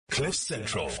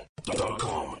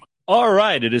CliffCentral.com. All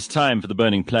right, it is time for the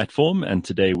Burning Platform, and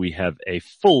today we have a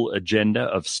full agenda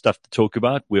of stuff to talk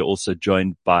about. We're also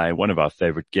joined by one of our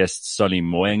favorite guests, Solly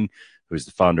Moeng, who is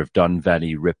the founder of Don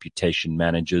Valley Reputation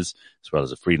Managers, as well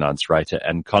as a freelance writer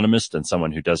and columnist, and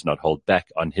someone who does not hold back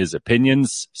on his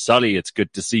opinions. Solly, it's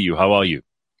good to see you. How are you?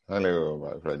 Hello,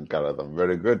 my friend Gareth. I'm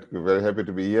very good. Very happy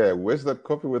to be here. Where's that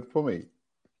coffee with Pumi?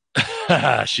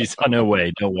 She's on her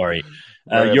way. Don't worry.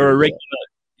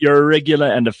 You're a regular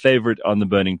and a favorite on the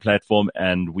Burning Platform,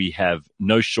 and we have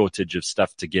no shortage of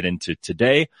stuff to get into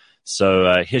today.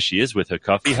 So here she is with her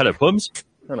coffee. Hello, Pums.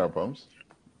 Hello, Pums.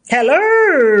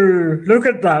 Hello. Look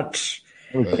at that.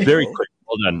 Very quick.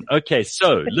 Well done. Okay,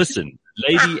 so listen,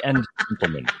 lady and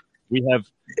gentlemen, we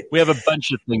have a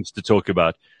bunch of things to talk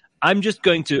about. I'm just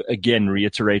going to again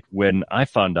reiterate when I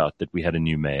found out that we had a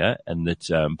new mayor and that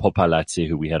Popalatse,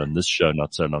 who we had on this show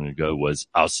not so long ago, was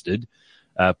ousted.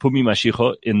 Pumi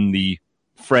Mashiko in the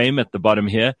frame at the bottom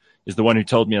here is the one who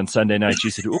told me on Sunday night. She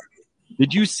said,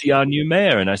 "Did you see our new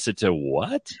mayor?" And I said to her,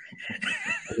 "What?"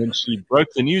 And then she broke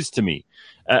the news to me.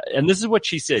 And this is what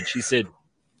she said. She said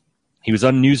he was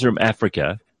on Newsroom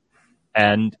Africa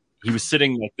and he was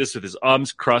sitting like this with his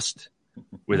arms crossed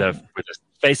with a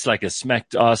face like a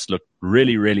smacked ass, looked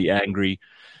really, really angry.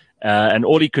 And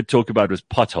all he could talk about was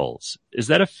potholes. Is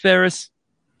that a fair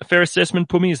assessment,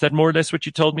 Pumi? Is that more or less what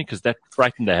you told me? Because that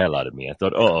frightened the hell out of me. I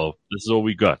thought, this is all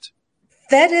we got.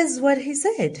 That is what he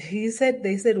said.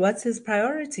 They said, what's his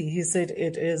priority? He said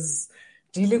it is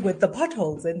dealing with the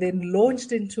potholes, and then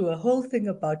launched into a whole thing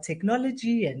about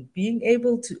technology and being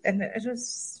able to, and it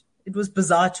was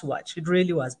bizarre to watch. It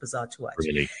really was bizarre to watch.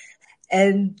 Really?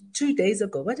 And 2 days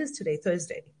ago, what is today?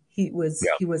 Thursday. He was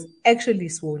actually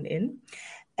sworn in,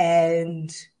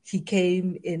 and he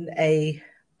came in a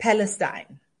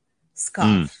Palestine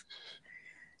scarf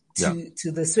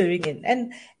to the swearing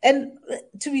in. And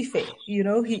to be fair,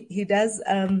 he does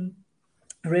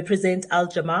represent Al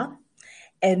Jamaa,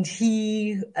 and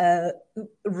he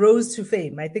rose to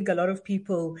fame. I think a lot of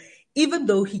people, even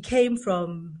though he came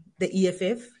from the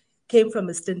EFF, came from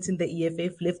a stint in the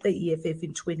EFF, left the EFF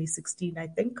in 2016, I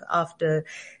think, after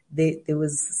there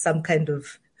was some kind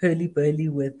of hurly-burly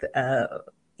with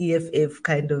EFF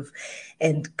kind of,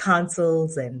 and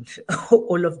councils and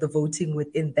all of the voting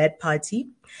within that party.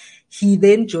 He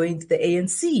then joined the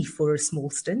ANC for a small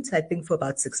stint, I think for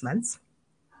about 6 months,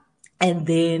 and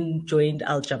then joined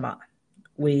Al Jamaa,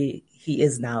 where he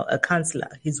is now a councillor.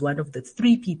 He's one of the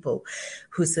 3 people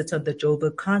who sit on the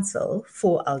Joburg Council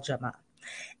for Al Jamaa.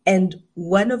 And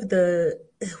one of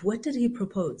what did he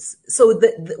propose? So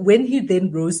when he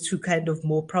then rose to kind of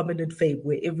more prominent fame,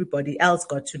 where everybody else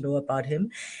got to know about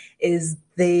him,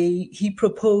 he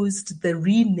proposed the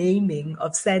renaming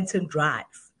of Sandton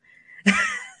Drive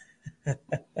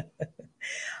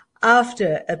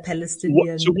after a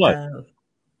Palestinian. So what?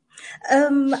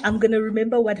 I'm going to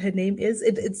remember what her name is.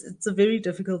 It's a very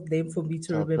difficult name for me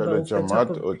to remember.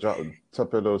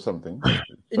 Tapelo something.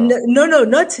 No,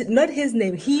 not his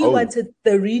name. He wanted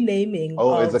the renaming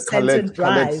of it's a Sandton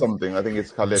Drive. Khaled something. I think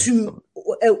it's Khaled. To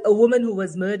a woman who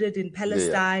was murdered in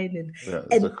Palestine.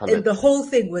 And the whole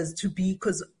thing was to be,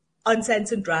 because on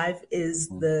Sandton Drive is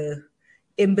the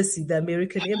embassy, the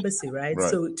American embassy, right?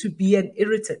 So to be an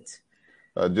irritant.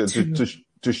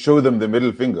 To show them the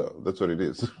middle finger. That's what it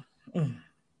is.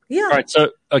 Yeah. All right.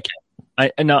 So, okay.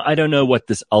 I don't know what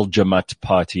this Al Jamaat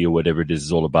party or whatever it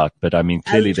is all about, but I mean,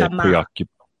 clearly they're preoccupied.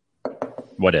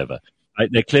 Whatever.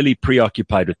 They're clearly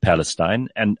preoccupied with Palestine,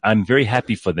 and I'm very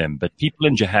happy for them. But people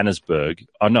in Johannesburg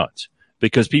are not,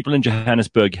 because people in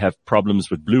Johannesburg have problems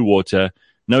with blue water,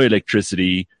 no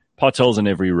electricity, potholes on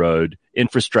every road,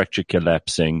 infrastructure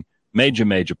collapsing,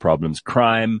 major problems,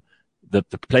 crime. The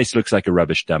place looks like a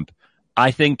rubbish dump.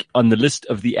 I think on the list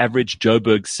of the average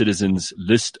Joburg citizens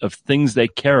list of things they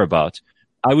care about,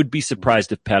 I would be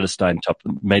surprised if Palestine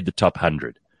made the top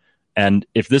 100. And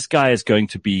if this guy is going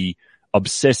to be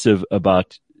obsessive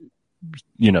about,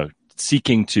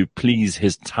 seeking to please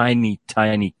his tiny,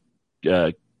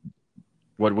 what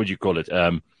would you call it?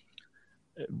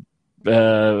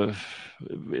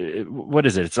 What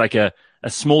is it? It's like a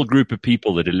small group of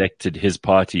people that elected his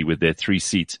party with their 3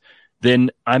 seats.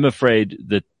 Then I'm afraid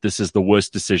that this is the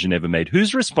worst decision ever made.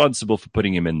 Who's responsible for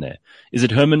putting him in there? Is it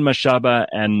Herman Mashaba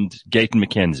and Gayton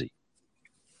McKenzie?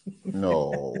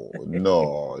 No.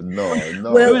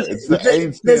 Well, it's the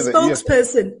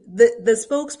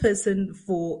spokesperson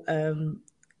for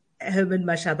Herman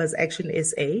Mashaba's Action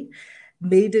SA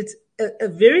made it a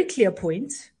very clear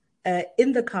point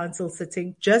in the council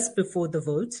sitting just before the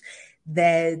vote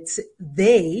that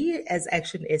they, as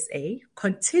Action SA,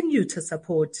 continue to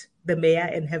support the mayor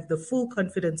and have the full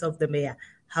confidence of the mayor.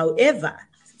 However,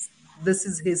 this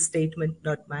is his statement,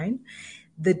 not mine.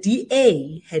 The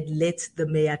DA had let the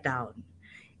mayor down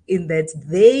in that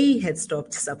they had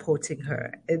stopped supporting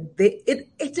her. And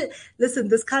listen,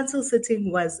 this council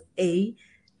sitting was a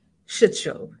shit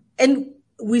show. And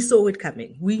we saw it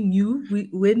coming. We knew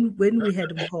when we had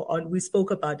Mpho on, we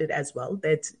spoke about it as well,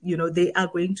 that, they are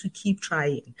going to keep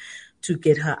trying to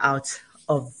get her out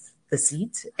of the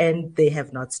seat, and they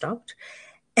have not stopped.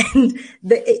 And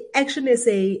the Action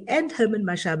SA and Herman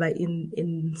Mashaba,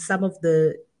 in some of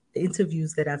the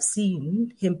interviews that I've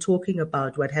seen him talking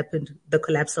about what happened, the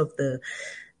collapse of the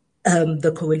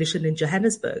coalition in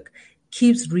Johannesburg,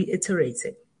 keeps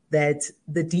reiterating that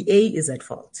the DA is at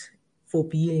fault for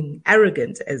being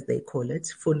arrogant, as they call it,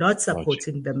 for not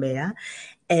supporting the mayor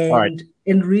and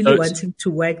really wanting to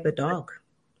wag the dog.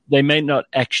 They may not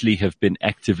actually have been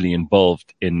actively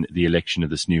involved in the election of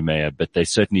this new mayor, but they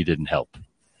certainly didn't help.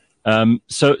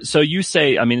 So you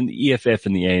say, the EFF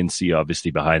and the ANC are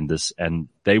obviously behind this, and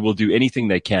they will do anything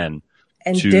they can.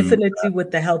 And definitely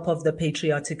with the help of the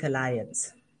Patriotic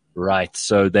Alliance. Right.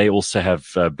 So they also have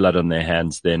blood on their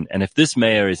hands then. And if this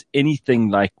mayor is anything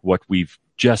like what we've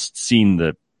just seen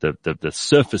the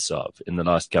surface of in the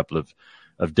last couple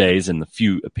of days and the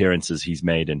few appearances he's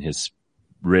made in his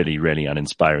really, really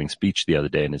uninspiring speech the other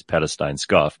day in his Palestine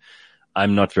scarf,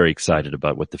 I'm not very excited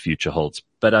about what the future holds.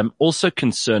 But I'm also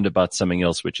concerned about something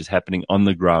else which is happening on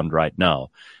the ground right now,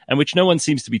 and which no one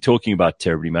seems to be talking about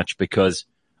terribly much because,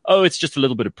 it's just a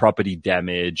little bit of property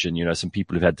damage and, some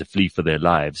people have had to flee for their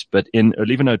lives. But in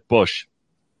Olivenhout-Bosch,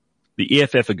 the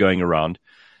EFF are going around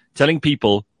telling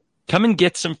people, come and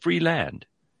get some free land.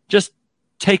 Just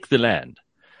take the land.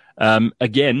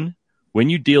 Again, when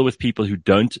you deal with people who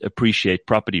don't appreciate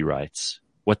property rights,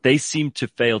 what they seem to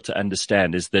fail to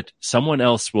understand is that someone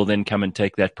else will then come and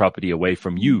take that property away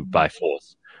from you by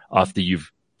force after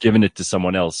you've given it to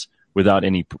someone else without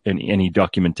any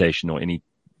documentation or any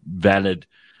valid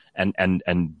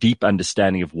and deep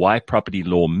understanding of why property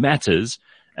law matters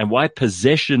and why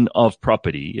possession of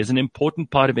property is an important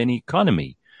part of any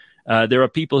economy. There are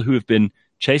people who have been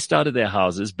chased out of their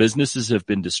houses. Businesses have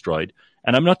been destroyed.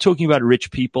 And I'm not talking about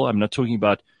rich people. I'm not talking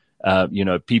about,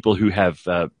 people who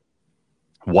have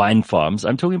wine farms.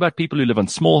 I'm talking about people who live on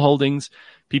small holdings,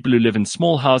 people who live in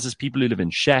small houses, people who live in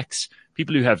shacks,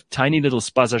 people who have tiny little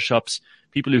spaza shops,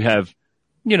 people who have,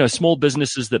 small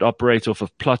businesses that operate off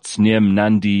of plots near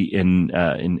Mnandi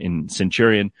in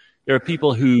Centurion. There are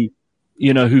people who,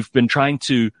 who've been trying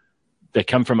to, they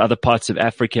come from other parts of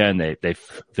Africa and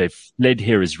they've fled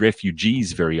here as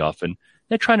refugees very often.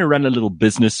 They're trying to run a little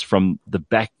business from the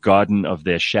back garden of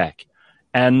their shack.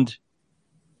 And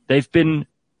they've been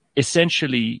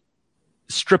essentially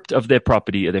stripped of their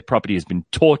property, or their property has been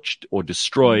torched or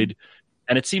destroyed.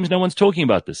 And it seems no one's talking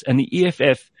about this. And the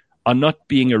EFF are not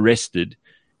being arrested.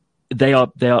 They are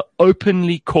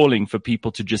openly calling for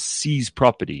people to just seize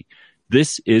property.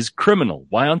 This is criminal.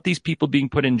 Why aren't these people being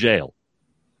put in jail?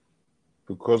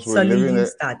 Because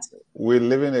we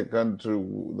live in a country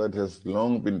that has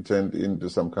long been turned into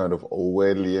some kind of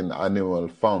Orwellian animal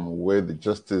farm where the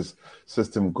justice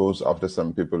system goes after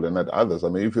some people and not others.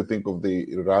 If you think of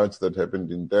the riots that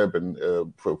happened in Durban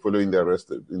following the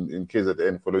arrest in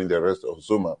KZN, following the arrest of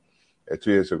Zuma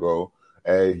 2 years ago,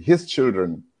 his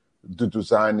children,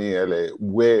 Duduzane,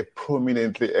 were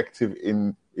prominently active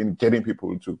in getting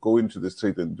people to go into the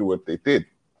street and do what they did.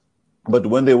 But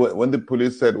when the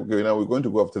police said, okay, now we're going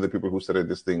to go after the people who started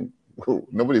this thing,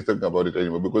 nobody's talking about it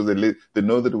anymore because they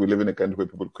know that we live in a country where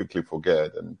people quickly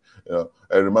forget. And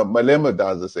I remember Malema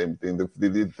does the same thing.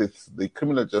 The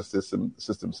criminal justice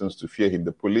system seems to fear him.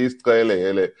 The police,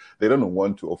 they don't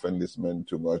want to offend this man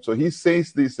too much. So he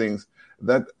says these things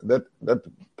that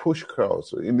push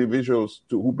crowds, individuals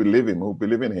who believe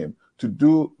in him, to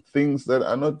do things that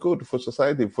are not good for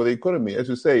society, for the economy. As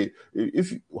you say,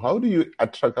 how do you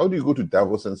go to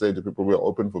Davos and say to people we're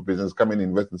open for business, come and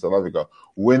invest in South Africa,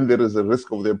 when there is a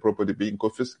risk of their property being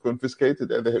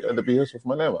confiscated at the behest of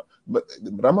Malema? But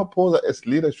Ramaphosa as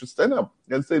leader should stand up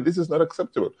and say this is not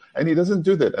acceptable. And he doesn't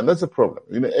do that. And that's a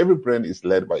problem. Every brand is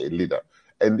led by a leader.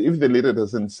 And if the leader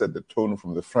doesn't set the tone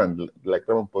from the front, like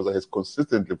Ramaphosa has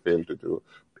consistently failed to do,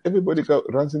 everybody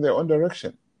runs in their own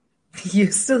direction.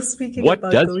 You're still speaking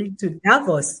about going to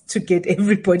Davos to get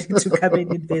everybody to come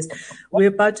and invest. We're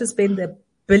about to spend R1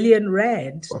 billion to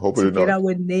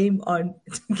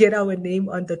get our name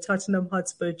on the Tottenham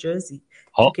Hotspur jersey.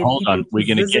 Hold on, we're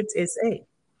going to get SA.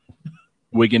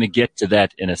 We're going to get to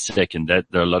that in a second. There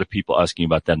are a lot of people asking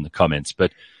about that in the comments.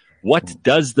 But what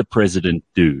does the president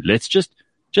do? Let's just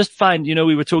just find,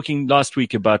 we were talking last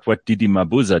week about what Didi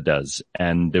Mabuza does,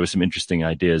 and there were some interesting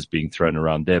ideas being thrown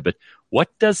around there. But what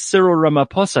does Cyril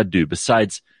Ramaphosa do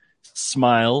besides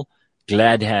smile,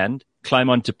 glad hand, climb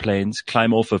onto planes,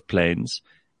 climb off of planes,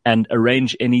 and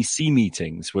arrange NEC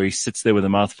meetings where he sits there with a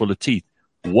mouthful of teeth?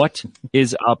 What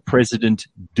is our president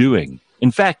doing?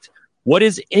 In fact, what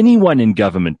is anyone in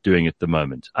government doing at the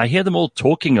moment? I hear them all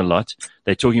talking a lot.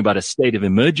 They're talking about a state of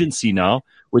emergency now,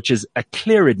 which is a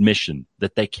clear admission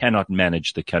that they cannot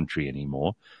manage the country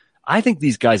anymore. I think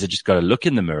these guys have just got to look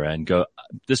in the mirror and go,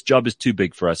 this job is too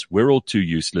big for us. We're all too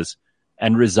useless,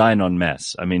 and resign en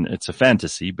masse. I mean, it's a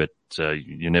fantasy, but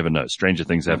you never know. Stranger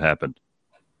things have happened.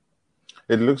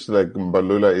 It looks like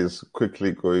Mbalula is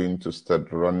quickly going to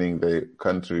start running the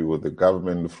country with the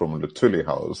government from Luthuli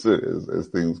House as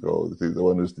things go. He's the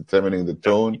one who's determining the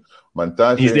tone.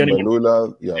 Mantashe,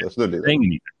 Mbalula, that's the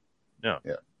leader. Yeah.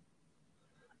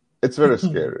 It's very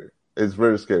scary. It's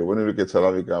very scary. When you look at South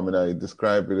Africa, I mean, I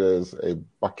describe it as a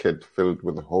bucket filled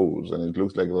with holes, and it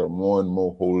looks like there are more and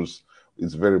more holes.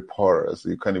 It's very porous.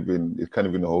 It can't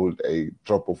even hold a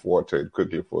drop of water. It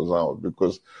quickly falls out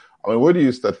because, I mean, where do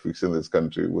you start fixing this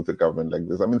country with a government like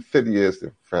this? I mean, 30 years,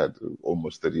 they've had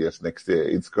almost 30 years next year.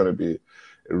 It's going to be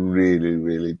really,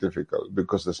 really difficult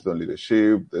because there's no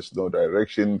leadership, there's no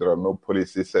direction, there are no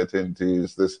policy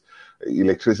certainties, there's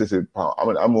electricity power. I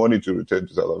mean, I'm wanting to return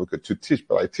to South Africa to teach,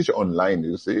 but I teach online,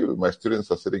 you see. My students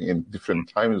are sitting in different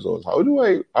time zones. How do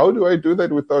I do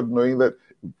that without knowing that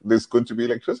there's going to be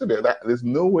electricity? There's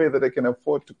no way that I can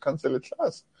afford to cancel a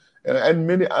class. And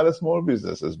many other small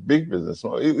businesses, big business,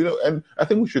 and I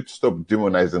think we should stop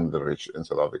demonizing the rich in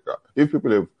South Africa. If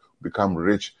people have become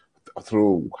rich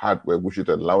through hard work, we should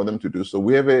allow them to do so.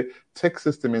 We have a tax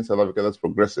system in South Africa that's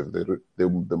progressive.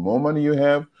 The more money you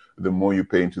have, the more you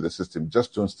pay into the system.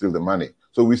 Just don't steal the money.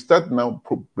 So we start now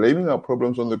blaming our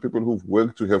problems on the people who've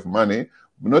worked to have money,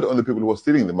 not on the people who are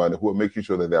stealing the money, who are making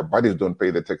sure that their bodies don't pay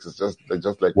the taxes,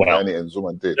 just like Nani and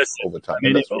Zuma did over time. I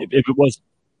mean,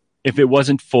 if it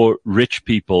wasn't for rich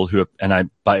people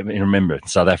remember, in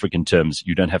South African terms,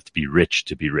 you don't have to be rich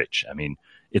to be rich. I mean,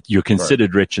 you're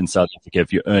considered rich in South Africa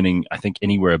if you're earning, I think,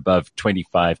 anywhere above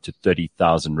 25 to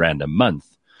 30,000 rand a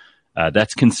month.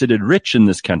 That's considered rich in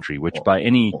this country, which by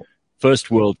any first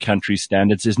world country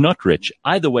standards is not rich.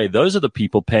 Either way, those are the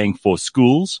people paying for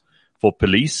schools, for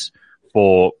police,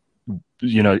 for,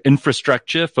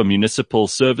 infrastructure, for municipal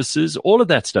services, all of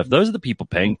that stuff. Those are the people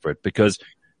paying for it because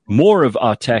more of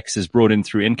our tax is brought in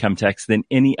through income tax than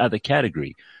any other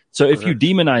category. So if you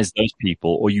demonize those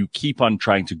people or you keep on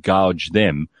trying to gouge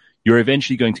them, you're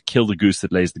eventually going to kill the goose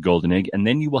that lays the golden egg, and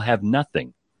then you will have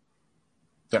nothing.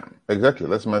 Yeah, exactly.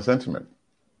 That's my sentiment.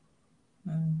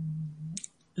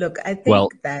 Look, I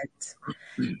think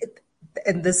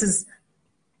and this is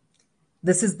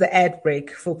the ad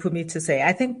break for me to say,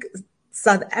 I think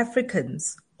South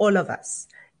Africans, all of us,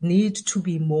 need to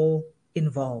be more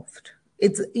involved. We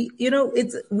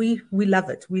love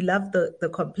it. We love the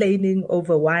complaining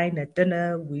over wine at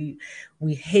dinner. We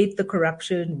hate the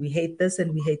corruption. We hate this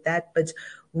and we hate that. But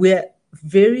we're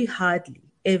very hardly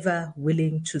ever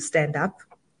willing to stand up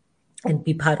and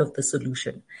be part of the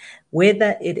solution.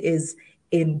 Whether it is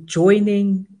in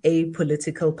joining a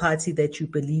political party that you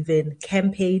believe in,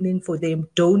 campaigning for them,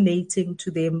 donating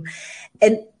to them,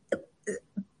 and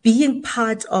being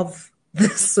part of the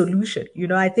solution.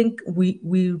 I think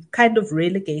we kind of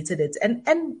relegated it.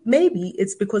 And maybe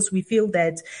it's because we feel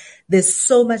that there's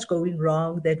so much going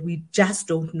wrong that we just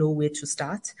don't know where to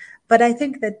start. But I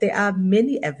think that there are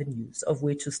many avenues of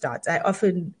where to start. I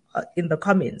often, in the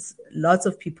comments, lots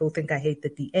of people think I hate the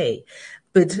DA.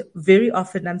 But very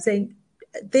often I'm saying,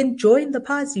 then join the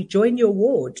party, join your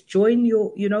ward, join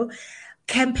your,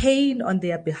 campaign on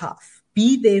their behalf.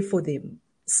 Be there for them.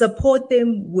 Support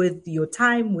them with your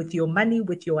time, with your money,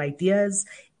 with your ideas,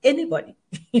 anybody,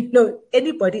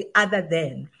 anybody other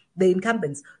than the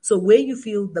incumbents. So where you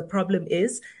feel the problem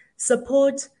is,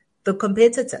 support the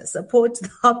competitor, support the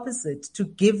opposite, to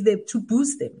give them, to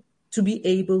boost them, to be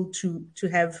able to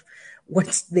have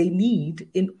what they need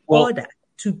in order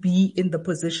to be in the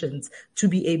positions to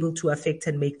be able to affect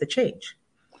and make the change.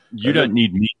 You don't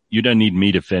need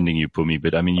me defending you, Pumi,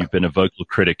 but I mean, you've been a vocal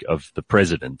critic of the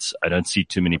president. I don't see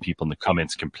too many people in the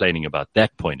comments complaining about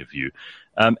that point of view.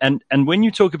 And when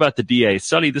you talk about the DA,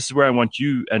 Sully, this is where I want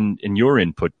you and your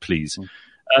input, please.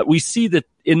 We see that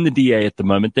in the DA at the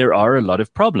moment, there are a lot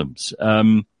of problems.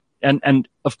 And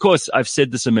of course, I've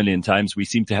said this a million times. We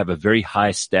seem to have a very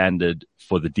high standard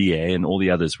for the DA, and all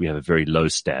the others, we have a very low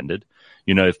standard.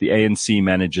 If the ANC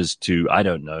manages to, I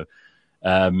don't know,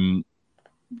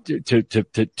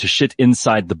 to shit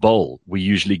inside the bowl, we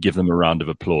usually give them a round of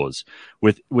applause.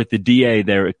 With the DA,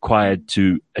 they're required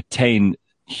to attain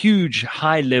huge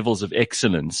high levels of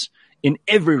excellence in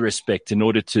every respect in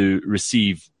order to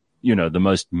receive, the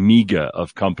most meager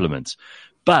of compliments.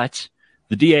 But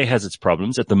the DA has its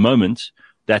problems. At the moment,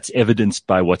 that's evidenced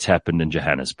by what's happened in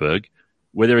Johannesburg.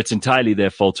 Whether it's entirely their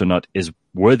fault or not is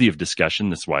worthy of discussion.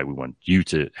 That's why we want you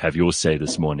to have your say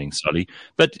this morning, Solly.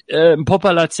 But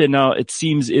Mpopalatse now, it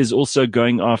seems, is also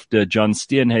going after John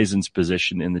Steenhuisen's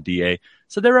position in the DA.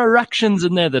 So there are ructions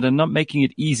in there that are not making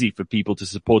it easy for people to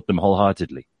support them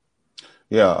wholeheartedly.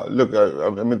 Yeah, look, I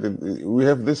mean, we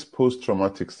have this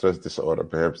post-traumatic stress disorder,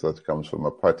 perhaps, that comes from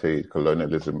apartheid,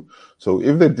 colonialism. So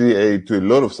if the DA, to a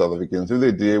lot of South Africans, if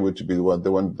the DA were to be the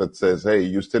one that says, hey,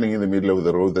 you're standing in the middle of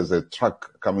the road, there's a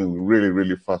truck coming really,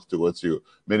 really fast towards you,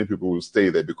 many people will stay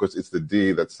there because it's the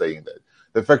DA that's saying that.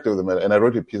 The fact of the matter, and I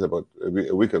wrote a piece about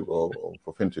a week ago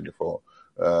for FIN24,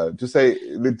 to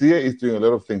say the DA is doing a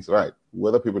lot of things right,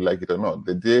 whether people like it or not.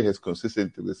 The DA has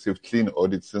consistently received clean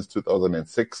audits since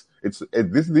 2006. These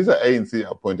are ANC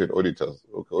appointed auditors,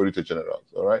 auditor generals,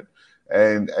 all right?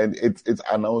 And it's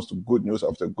announced good news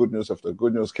after good news after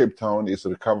good news. Cape Town is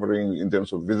recovering in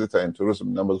terms of visitor and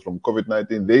tourism numbers from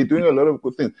COVID-19. They're doing a lot of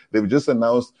good things. They've just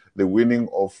announced the winning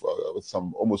of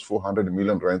some almost 400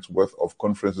 million rands worth of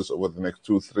conferences over the next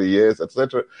 2-3 years,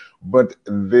 etc. But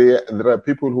there are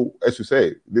people who, as you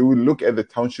say, they will look at the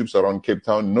townships around Cape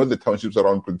Town, not the townships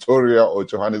around Pretoria or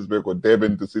Johannesburg or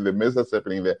Durban, to see the mess that's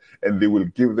happening there, and they will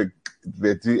give the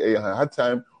DA a hard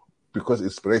time because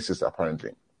it's racist,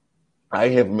 apparently. I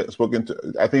have spoken to,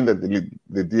 I think that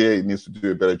the DA needs to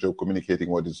do a better job communicating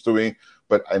what it's doing,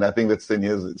 and I think that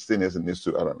Steenhuisen needs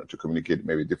to, to communicate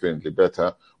maybe differently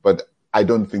better, but I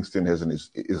don't think Steenhuisen is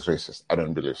racist. I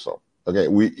don't believe so. Okay,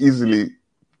 we easily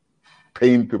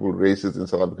paint people racist in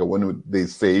South Africa when they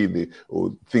say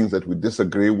or things that we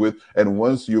disagree with, and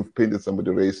once you've painted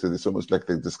somebody racist, it's almost like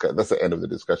that's the end of the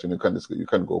discussion. You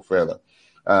can't go further.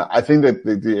 I think that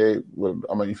the DA,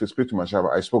 if you speak to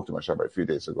Mashaba, I spoke to Mashaba a few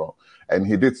days ago, and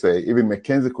he did say, even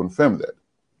McKenzie confirmed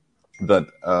that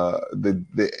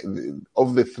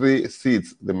of the 3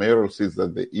 seats, the mayoral seats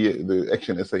that the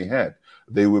Action SA had,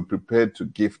 they were prepared to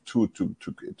give 2 to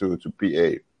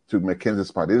PA, to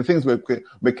McKenzie's party. The thing is,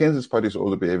 McKenzie's party is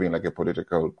also behaving like a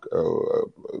political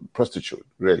prostitute,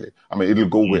 really. I mean, it'll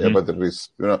go wherever there is,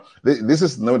 This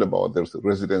is not about the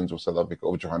residents of South Africa,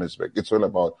 of Johannesburg. It's all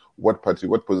about what party,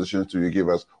 what positions do you give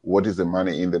us, what is the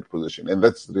money in that position. And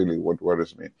that's really what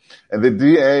worries me. And the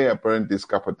DA apparently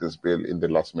scuppered this bill in the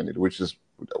last minute, which is,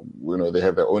 they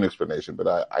have their own explanation. But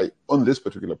I on this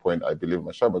particular point, I believe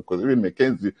Mashaba, because even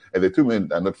McKenzie and the two men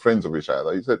are not friends of each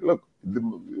other. He said, look,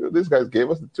 these guys gave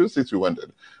us the 2 seats we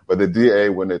wanted, but the DA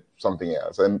wanted something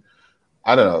else. And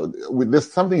I don't know,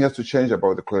 there's something has to change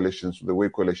about the coalitions, the way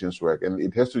coalitions work, and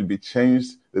it has to be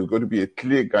changed. There's got to be a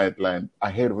clear guideline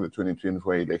ahead of the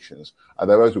 2024 elections.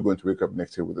 Otherwise, we're going to wake up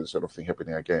next year with this sort of thing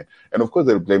happening again. And of course,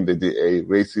 they'll blame the DA,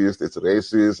 racist,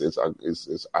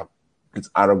 it's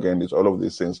arrogant, it's all of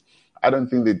these things. I don't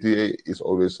think the DA is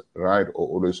always right or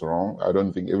always wrong. I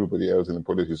don't think everybody else in the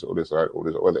politics is always right, or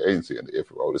the ANC and the AF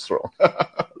are always wrong.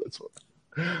 That's what.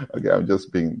 Okay, I'm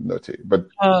just being naughty, but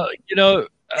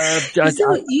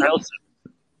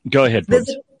go ahead. There's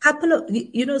a couple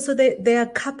of, so there are a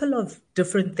couple of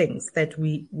different things that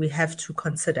we have to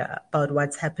consider about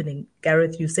what's happening.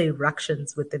 Gareth, you say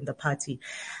ructions within the party.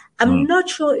 I'm not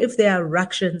sure if there are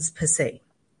ructions per se.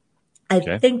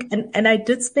 I think, and I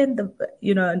did spend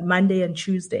on Monday and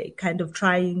Tuesday kind of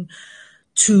trying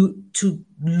to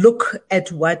look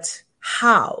at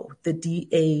how the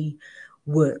DA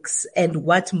works and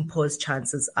what Mpho's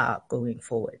chances are going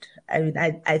forward. I mean,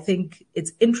 I think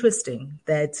it's interesting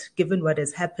that given what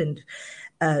has happened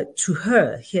to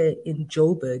her here in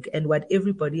Joburg and what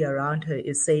everybody around her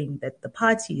is saying, that the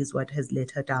party is what has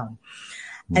let her down.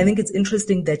 I think it's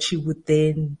interesting that she would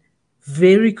then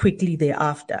very quickly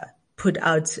thereafter put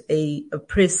out a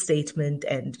press statement,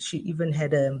 and she even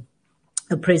had a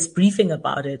press briefing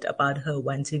about her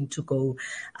wanting to go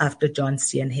after John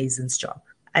Steenhuisen's job.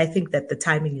 I think that the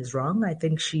timing is wrong. I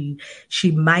think she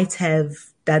might have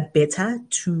done better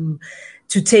to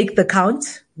take the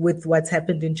count with what's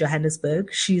happened in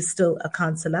Johannesburg. She's still a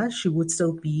councillor. She would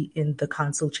still be in the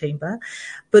council chamber,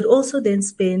 but also then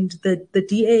spend the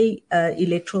DA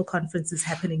electoral conference is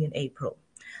happening in April.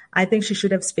 I think she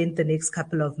should have spent the next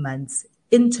couple of months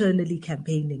internally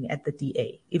campaigning at the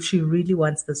DA if she really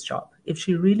wants this job,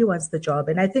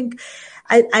 And I think,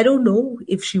 I don't know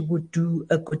if she would do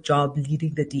a good job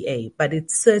leading the DA, but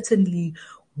it certainly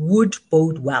would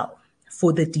bode well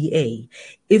for the DA,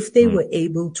 if they were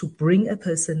able to bring a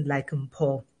person like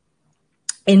Mpho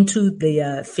into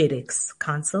the FedEx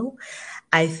Council,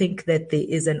 I think that there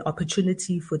is an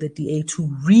opportunity for the DA to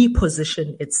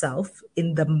reposition itself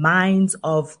in the minds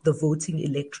of the voting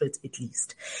electorate, at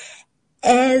least,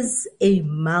 as a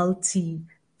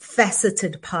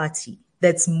multifaceted party.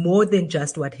 That's more than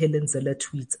just what Helen Zille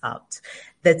tweets out.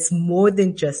 That's more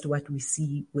than just what we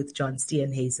see with John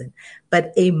Steenhuisen,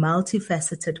 but a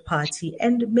multifaceted party.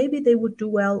 And maybe they would do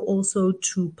well also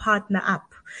to partner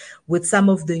up with some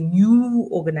of the new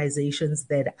organizations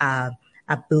that are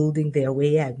building their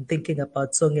way. I'm thinking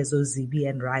about Songezo Zibi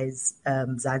and Rise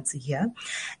Mzansi here.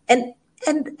 And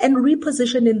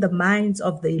reposition in the minds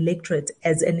of the electorate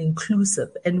as an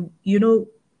inclusive. And,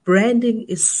 branding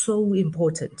is so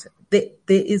important. There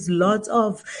is lots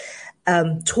of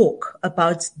talk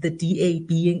about the DA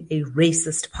being a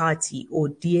racist party, or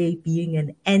DA being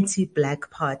an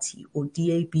anti-black party, or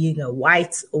DA being a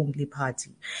whites-only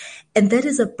party. And that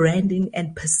is a branding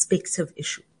and perspective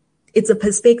issue. It's a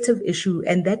perspective issue,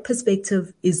 and that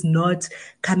perspective is not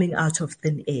coming out of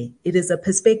thin air. It is a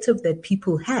perspective that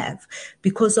people have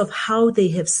because of how they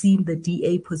have seen the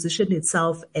DA position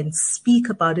itself and speak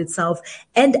about itself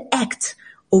and act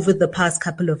over the past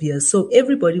couple of years. So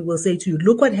everybody will say to you,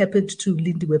 look what happened to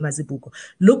Lindiwe Mazibuko.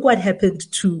 Look what happened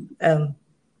to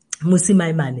Mmusi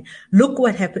Maimane. Look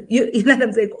what happened. You know what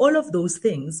I'm saying? All of those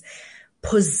things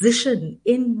position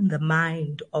in the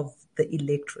mind of the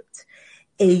electorate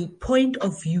a point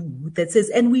of view that says,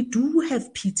 and we do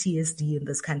have PTSD in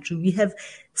this country. We have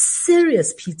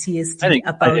serious PTSD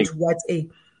about what a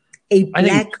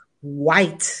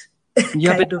black-white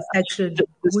kind of action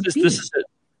would be.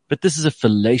 But this is a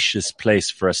fallacious place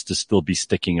for us to still be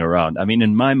sticking around. I mean,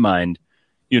 in my mind,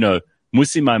 Mmusi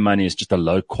Maimane is just a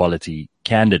low-quality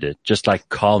candidate, just like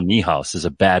Carl Niehaus is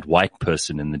a bad white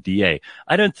person in the DA.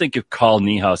 I don't think of Carl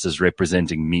Niehaus as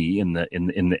representing me in the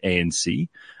ANC.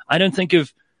 I don't think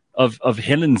of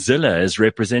Helen Zille as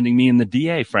representing me in the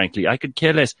DA, frankly. I could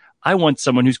care less. I want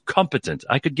someone who's competent.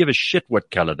 I could give a shit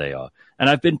what color they are. And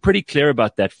I've been pretty clear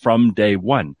about that from day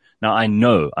one. Now, I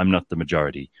know I'm not the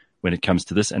majority when it comes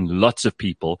to this, and lots of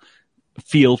people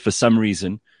feel for some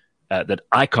reason that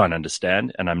I can't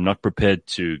understand, and I'm not prepared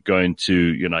to go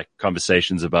into,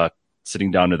 conversations about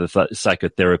sitting down with a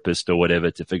psychotherapist or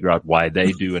whatever to figure out why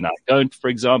they do and I don't, for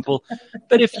example.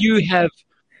 But if you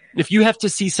have to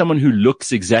see someone who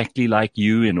looks exactly like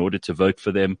you in order to vote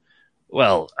for them,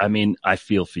 well, I mean, I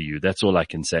feel for you. That's all I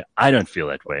can say. I don't feel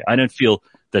that way. I don't feel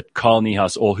that Carl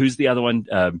Niehaus, or who's the other one?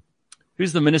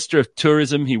 Who's the Minister of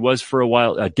Tourism? He was for a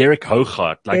while, Derek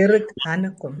Hooghart. Derek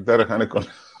Hanekom.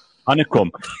 Hanekom.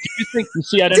 Do you think? You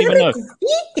see, I don't even know.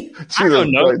 I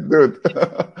don't know, dude.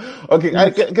 Okay,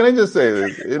 can I just say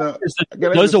this?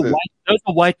 Those are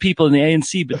white people in the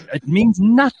ANC, but it means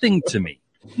nothing to me.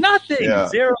 Nothing. Yeah.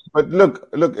 Zero. But look,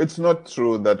 it's not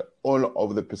true that all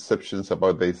of the perceptions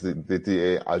about the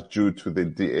DA are due to the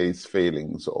DA's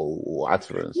failings or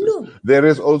utterances. No. There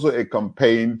is also a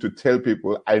campaign to tell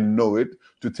people, I know it,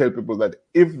 to tell people that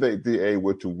if the DA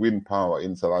were to win power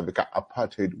in South Africa,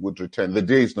 apartheid would return. The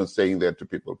DA is not saying that to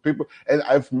people. And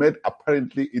I've met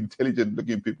apparently intelligent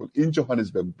looking people in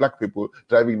Johannesburg, black people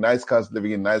driving nice cars,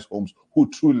 living in nice homes, who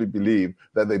truly believe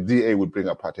that the DA would bring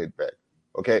apartheid back.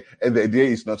 Okay, and the idea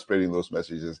is not spreading those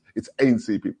messages. It's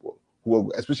ANC people who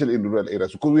are, especially in rural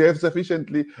areas, because we have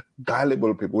sufficiently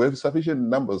gullible people. We have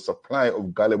sufficient supply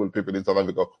of gullible people in South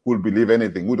Africa who will believe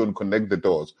anything, who don't connect the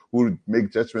dots, who will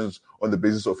make judgments on the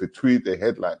basis of a tweet, a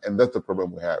headline, and that's the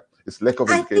problem we have. It's lack of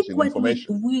education and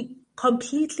information. We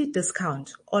completely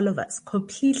discount, all of us,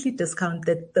 completely discount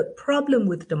that the problem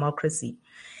with democracy,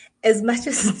 as much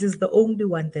as it is the only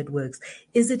one that works,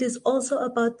 is it is also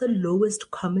about the lowest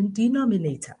common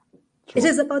denominator. Sure. It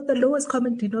is about the lowest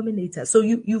common denominator. So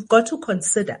you've got to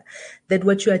consider that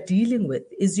what you are dealing with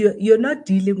is you're not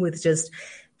dealing with just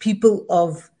people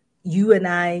of you and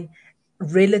I,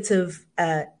 relative,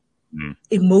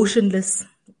 emotionless,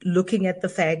 looking at the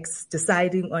facts,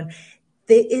 deciding on.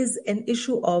 There is an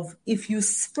issue of, if you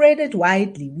spread it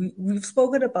widely, we've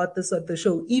spoken about this on the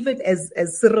show, even as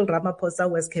Cyril Ramaphosa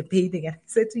was campaigning, and I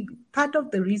said to you, part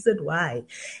of the reason why,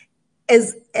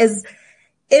 as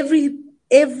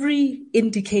every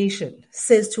indication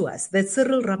says to us that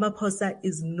Cyril Ramaphosa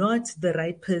is not the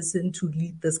right person to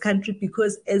lead this country,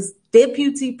 because as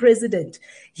deputy president,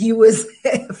 he was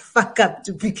a fuck up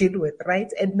to begin with,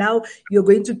 right? And now you're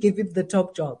going to give him the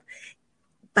top job.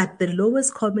 But the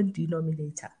lowest common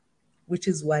denominator, which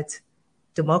is what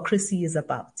democracy is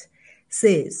about,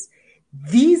 says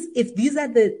if these are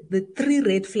the three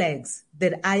red flags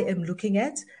that I am looking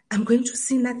at, I'm going to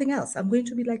see nothing else. I'm going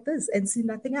to be like this and see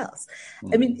nothing else.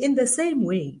 I mean, in the same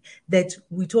way that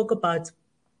we talk about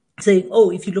saying, oh,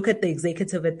 if you look at the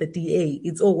executive at the DA,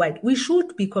 it's all white. We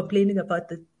should be complaining about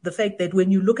the fact that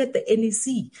when you look at the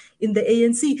NEC in the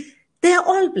ANC, they're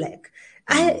all black.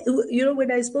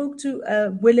 When I spoke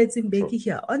to Willets Mbeki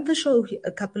here on the show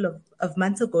a couple of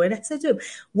months ago, and I said to him,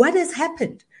 what has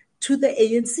happened to the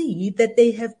ANC that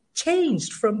they have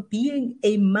changed from being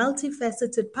a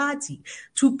multifaceted party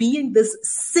to being this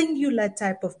singular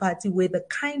type of party where the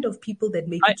kind of people that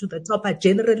make it to the top are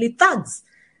generally thugs?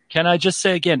 Can I just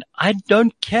say again, I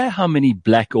don't care how many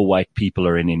black or white people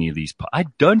are in any of these. I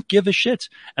don't give a shit.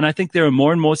 And I think there are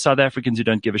more and more South Africans who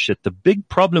don't give a shit. The big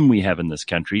problem we have in this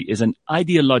country is an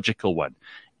ideological one.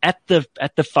 At the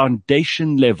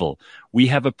foundation level, we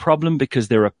have a problem because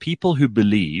there are people who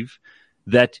believe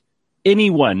that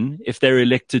anyone, if they're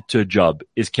elected to a job,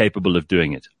 is capable of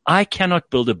doing it. I cannot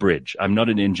build a bridge. I'm not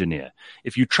an engineer.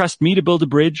 If you trust me to build a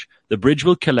bridge, the bridge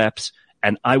will collapse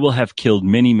and I will have killed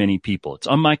many, many people. It's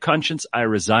on my conscience. I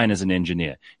resign as an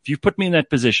engineer. If you put me in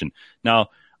that position. Now,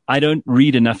 I don't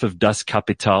read enough of Das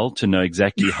Kapital to know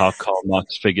exactly how Karl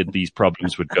Marx figured these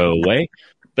problems would go away.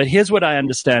 But here's what I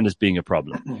understand as being a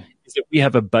problem, is that we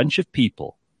have a bunch of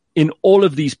people in all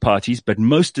of these parties, but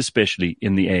most especially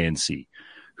in the ANC,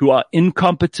 who are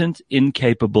incompetent,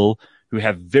 incapable, who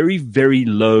have very, very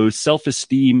low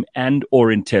self-esteem and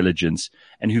or intelligence,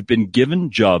 and who've been given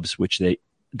jobs which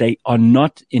they are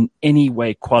not in any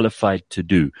way qualified to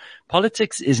do.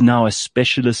 Politics is now a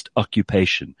specialist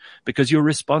occupation because you're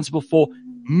responsible for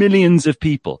millions of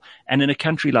people. And in a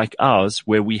country like ours,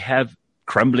 where we have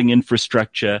crumbling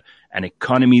infrastructure, an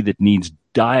economy that needs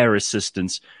dire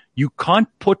assistance, you can't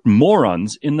put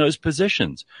morons in those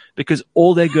positions because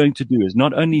all they're going to do is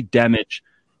not only damage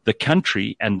the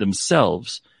country and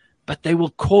themselves, but they will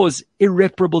cause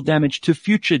irreparable damage to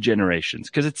future generations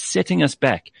because it's setting us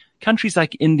back. Countries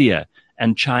like India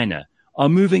and China are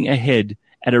moving ahead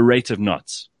at a rate of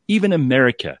knots. Even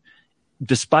America,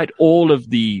 despite all of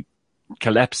the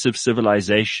collapse of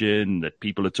civilization that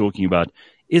people are talking about,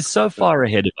 is so far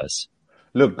ahead of us.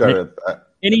 Look, Gareth,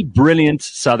 any brilliant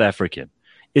South African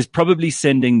is probably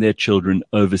sending their children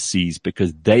overseas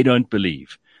because they don't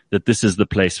believe that this is the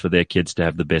place for their kids to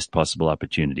have the best possible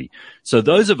opportunity. So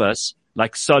those of us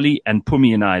like Solly and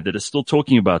Pumi and I that are still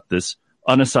talking about this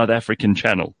on a South African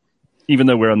channel, even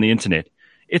though we're on the internet,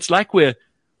 it's like we're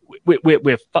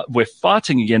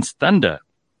farting against thunder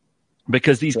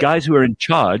because these guys who are in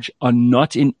charge are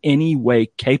not in any way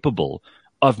capable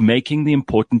of making the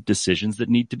important decisions that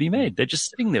need to be made. They're just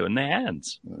sitting there in their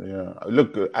hands. Yeah.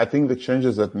 Look, I think the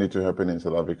changes that need to happen in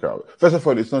South Africa, first of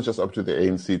all, it's not just up to the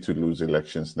ANC to lose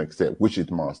elections next year, which it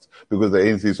must, because the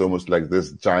ANC is almost like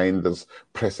this giant that's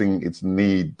pressing its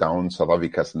knee down South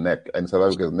Africa's neck, and South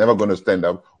Africa is never going to stand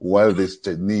up while this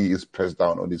knee is pressed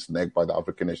down on its neck by the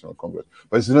African National Congress.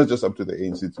 But it's not just up to the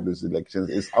ANC to lose elections,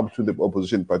 it's up to the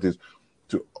opposition parties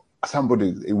to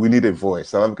we need a voice.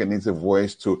 South Africa needs a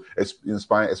voice to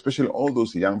inspire, especially all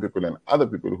those young people and other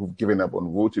people who've given up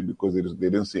on voting because they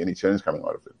didn't see any change coming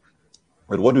out of it.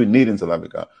 But what we need in South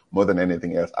Africa, more than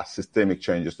anything else, are systemic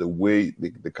changes, the way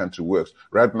the country works.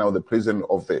 Right now, the president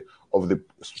of the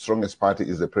strongest party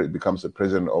becomes the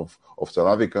president of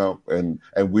South Africa, and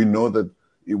we know that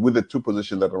with the two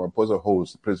positions that Ramaphosa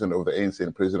holds, the president of the ANC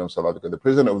and president of South Africa, the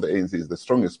president of the ANC is the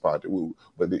strongest party,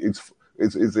 but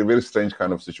it's a very strange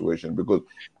kind of situation because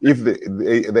if the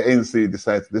ANC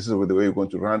decides this is the way we're going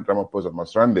to run, Ramaphosa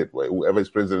must run that way. Whoever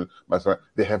is president must run.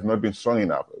 They have not been strong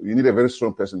enough. You need a very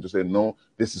strong person to say, no,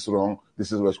 this is wrong.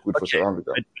 This is what's good for South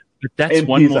Africa. But that's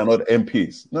MPs are not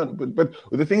MPs. No, but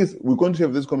the thing is, we're going to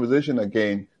have this conversation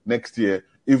again next year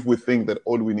if we think that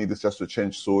all we need is just to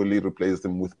change solely, replace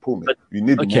them with Pumi. You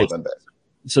need more than that.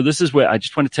 So this is where I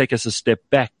just want to take us a step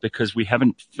back because we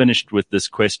haven't finished with this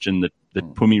question that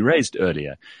Pumi raised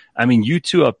earlier. I mean, you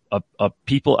two are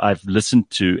people I've listened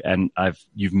to and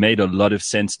you've made a lot of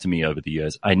sense to me over the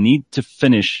years. I need to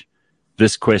finish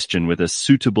this question with a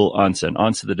suitable answer, an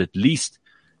answer that at least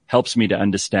helps me to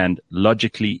understand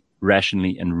logically,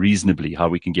 rationally, and reasonably how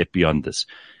we can get beyond this.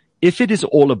 If it is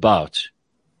all about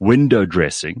window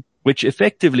dressing, which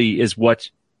effectively is what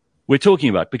we're talking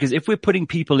about, because if we're putting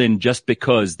people in just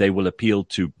because they will appeal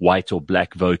to white or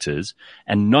black voters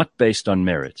and not based on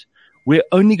merit, we're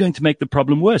only going to make the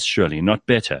problem worse, surely, not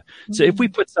better. Mm-hmm. So if we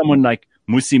put someone like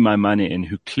Mmusi Maimane in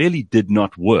who clearly did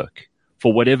not work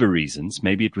for whatever reasons,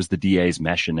 maybe it was the DA's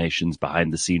machinations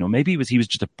behind the scene, or maybe he was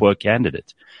just a poor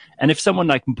candidate. And if someone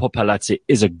like Mpho Phalatse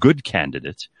is a good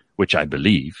candidate, which I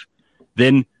believe,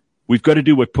 then we've got to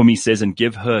do what Phumi says and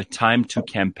give her time to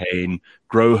campaign,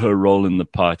 grow her role in the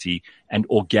party, and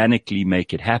organically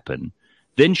make it happen,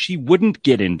 then she wouldn't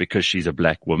get in because she's a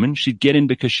black woman. She'd get in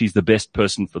because she's the best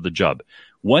person for the job.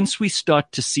 Once we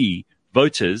start to see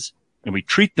voters, and we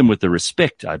treat them with the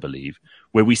respect, I believe,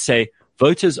 where we say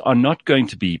voters are not going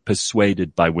to be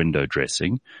persuaded by window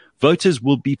dressing. Voters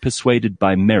will be persuaded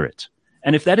by merit.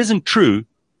 And if that isn't true,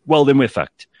 well, then we're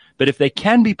fucked. But if they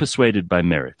can be persuaded by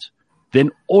merit,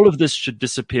 then all of this should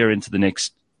disappear into the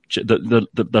next,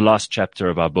 the last chapter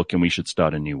of our book, and we should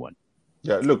start a new one.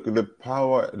 Yeah, look, the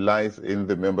power lies in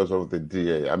the members of the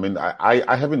DA. I mean,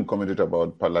 I haven't commented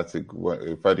about Palatic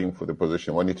fighting for the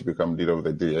position, wanting to become leader of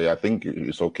the DA. I think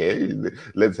it's okay.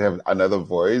 Let's have another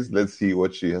voice. Let's see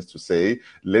what she has to say.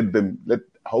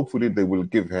 Hopefully they will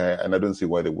give her, and I don't see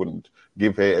why they wouldn't,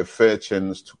 give her a fair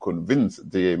chance to convince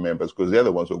DA members, because they're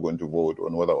the ones who are going to vote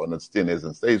on whether or not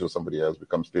Steenhuisen stays or somebody else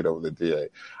becomes leader of the DA.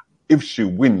 If she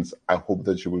wins, I hope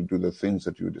that she will do the things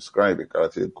that you describe,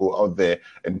 go out there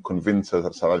and convince her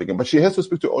South African. But she has to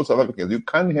speak to all South Africans. You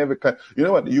can't have you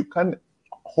know what? You can't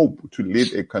hope to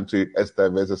lead a country as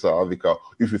diverse as South Africa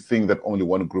if you think that only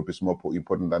one group is more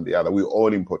important than the other. We're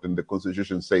all important. The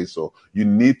Constitution says so. You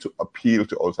need to appeal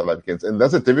to all South Africans. And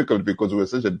that's difficult because we're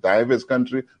such a diverse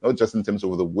country, not just in terms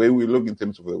of the way we look, in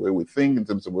terms of the way we think, in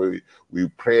terms of the way we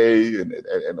pray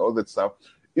and all that stuff.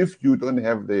 If you don't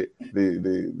have the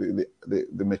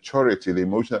maturity, the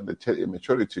emotional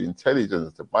maturity,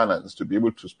 intelligence, the balance to be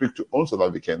able to speak to all South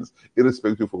Africans,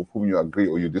 irrespective of whom you agree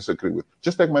or you disagree with,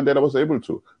 just like Mandela was able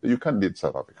to, you can't lead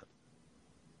South Africa.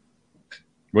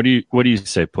 What do you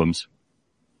say, Pums?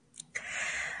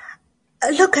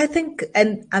 Look, I think,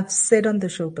 and I've said on the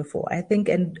show before, I think,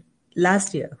 and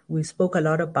last year we spoke a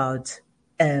lot about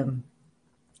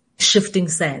shifting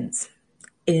sands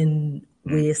in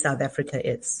where South Africa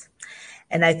is.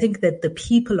 And I think that the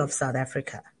people of South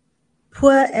Africa,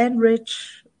 poor and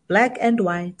rich, black and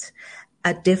white,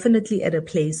 are definitely at a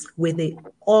place where they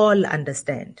all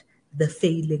understand the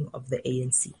failing of the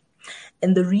ANC.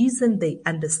 And the reason they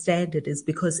understand it is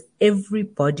because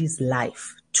everybody's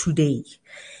life today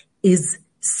is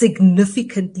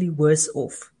significantly worse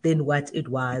off than what it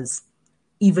was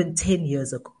even 10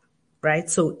 years ago.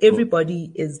 Right? So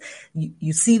everybody is,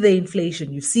 you see the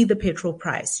inflation, you see the petrol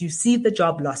price, you see the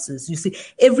job losses, you see,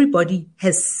 everybody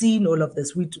has seen all of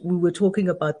this. We were talking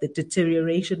about the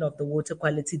deterioration of the water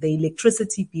quality, the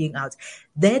electricity being out.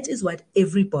 That is what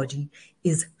everybody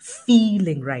is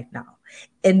feeling right now.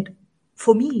 And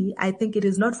for me, I think it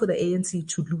is not for the ANC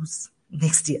to lose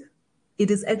next year.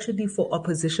 It is actually for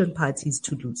opposition parties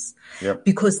to lose. Yep.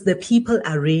 Because the people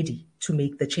are ready to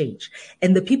make the change.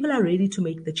 And the people are ready to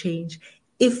make the change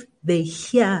if they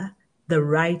hear the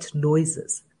right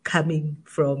noises coming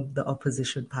from the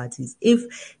opposition parties.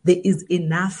 If there is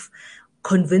enough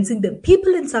convincing them.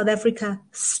 People in South Africa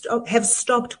have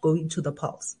stopped going to the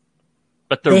polls.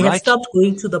 But they have stopped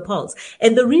going to the polls.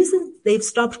 And the reason they've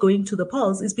stopped going to the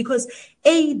polls is because,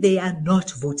 A, they are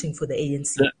not voting for the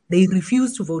ANC. Yeah. They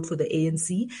refuse to vote for the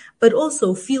ANC, but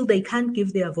also feel they can't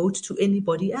give their vote to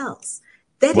anybody else.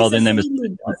 That is the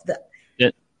feeling of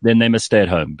the... Then they must stay at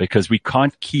home, because we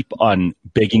can't keep on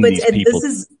begging these people.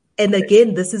 And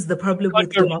again, this is the problem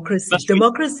with democracy.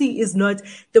 Democracy is not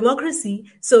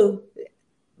democracy. So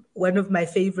one of my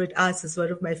favorite artists,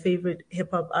 one of my favorite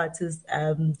hip hop artists,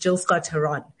 Jill Scott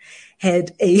Heron,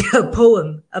 had a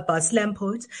poem about slam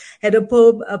poet, had a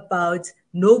poem about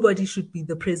nobody should be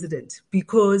the president,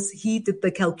 because he did the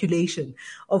calculation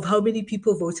of how many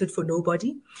people voted for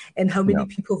nobody and how many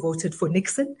people voted for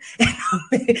Nixon.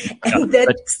 And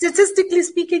that statistically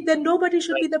speaking, then nobody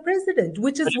should be the president,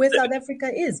 which is where South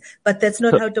Africa is. But that's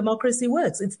not how democracy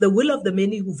works. It's the will of the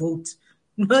many who vote,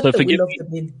 not the will of the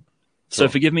many. So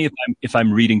forgive me if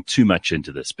I'm reading too much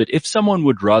into this, but if someone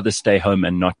would rather stay home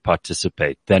and not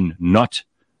participate than vote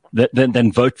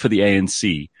for the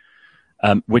ANC,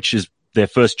 which is their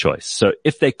first choice. So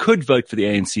if they could vote for the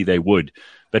ANC, they would,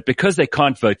 but because they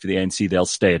can't vote for the ANC, they'll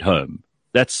stay at home.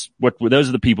 Those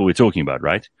are the people we're talking about,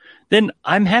 right? Then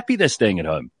I'm happy they're staying at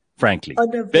home, frankly. On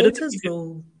the voters'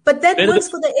 roll. But that works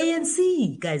for the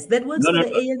ANC, guys. That works for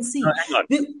the ANC.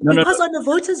 Because on the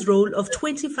voters' roll of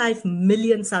 25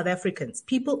 million South Africans,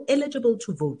 people eligible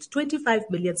to vote, 25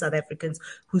 million South Africans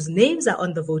whose names are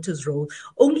on the voters' roll,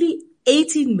 only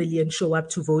 18 million show up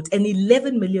to vote, and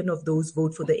 11 million of those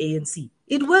vote for the ANC.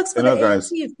 It works for the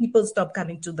ANC if people stop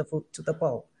coming to the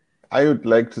poll. I would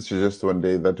like to suggest one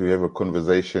day that we have a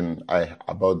conversation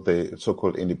about the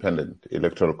so-called Independent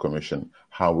Electoral Commission,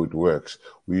 how it works.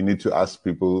 We need to ask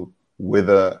people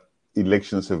whether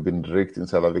elections have been rigged in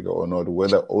South Africa or not,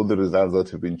 whether all the results that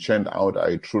have been churned out are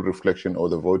a true reflection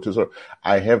of the voters. Or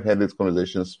I have had these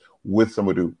conversations with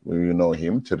somebody who, you know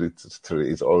him, Terry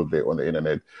is all there on the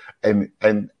internet, and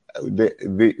the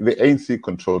ANC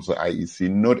controls the IEC.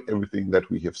 Not everything that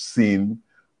we have seen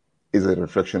is a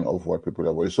reflection of what people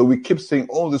are voting. So we keep saying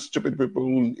all the stupid people,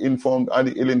 informed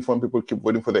and ill-informed people keep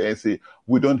voting for the ANC.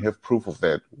 We don't have proof of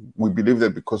that. We believe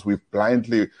that because we've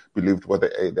blindly believed what the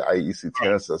IEC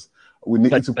tells us.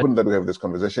 It's important that we have this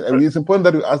conversation. And it's important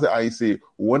that we ask the IEC,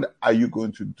 what are you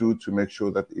going to do to make sure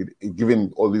that,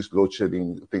 given all these load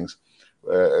shedding things,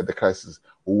 the crisis,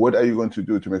 what are you going to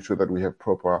do to make sure that we have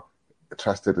proper,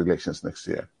 trusted elections next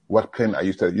year? What plan are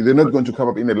you studying? They're not going to come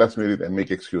up in the last minute and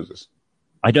make excuses.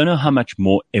 I don't know how much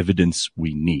more evidence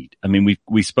we need. I mean,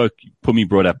 we spoke, Pumi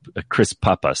brought up Chris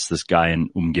Pappas, this guy in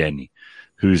Umgeni,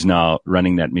 who's now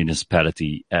running that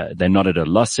municipality. They're not at a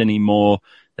loss anymore.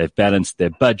 They've balanced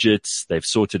their budgets. They've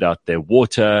sorted out their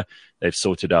water. They've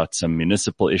sorted out some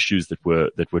municipal issues that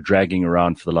were dragging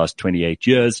around for the last 28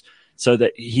 years. So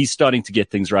that he's starting to get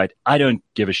things right. I don't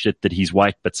give a shit that he's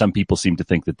white, but some people seem to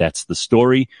think that that's the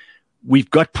story.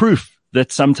 We've got proof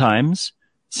that sometimes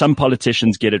some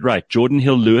politicians get it right. Jordan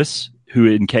Hill-Lewis, who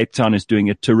in Cape Town is doing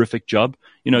a terrific job.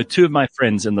 You know, two of my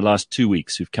friends in the last 2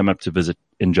 weeks who've come up to visit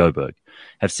in Joburg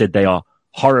have said they are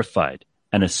horrified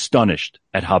and astonished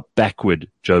at how backward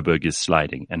Joburg is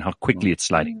sliding and how quickly it's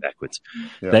sliding backwards.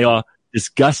 Yeah. They are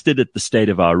disgusted at the state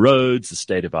of our roads, the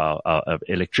state of our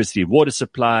electricity and water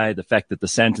supply, the fact that the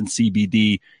Sandton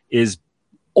CBD is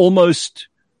almost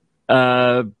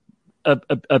a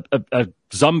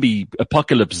zombie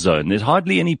apocalypse zone. There's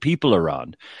hardly any people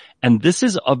around. And this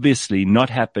is obviously not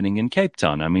happening in Cape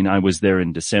Town. I mean, I was there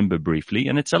in December briefly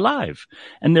and it's alive.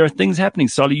 And there are things happening.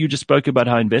 Solly, you just spoke about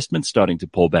how investment's starting to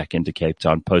pour back into Cape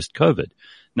Town post-COVID.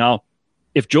 Now,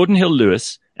 if Jordan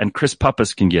Hill-Lewis and Chris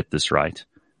Pappas can get this right,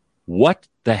 what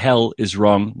the hell is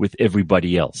wrong with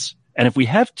everybody else? And if we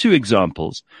have two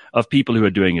examples of people who are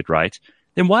doing it right,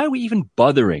 then why are we even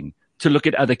bothering to look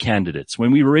at other candidates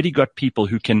when we've already got people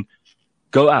who can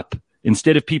go up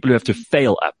instead of people who have to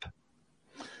fail up?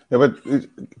 Yeah, but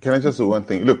can I just say one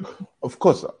thing? Look, of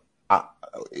course,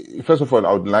 first of all,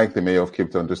 I would like the mayor of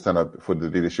Cape Town to stand up for the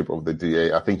leadership of the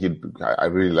DA. I think I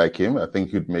really like him. I think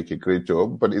he'd make a great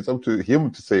job, but it's up to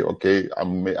him to say, okay,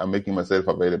 I'm making myself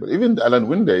available. Even Alan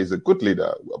Winde is a good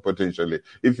leader, potentially,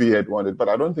 if he had wanted, but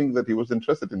I don't think that he was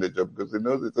interested in the job because he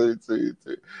knows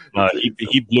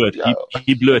he blew it. Yeah.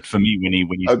 He blew it for me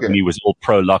when he was all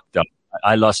pro lockdown.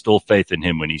 I lost all faith in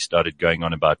him when he started going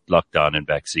on about lockdown and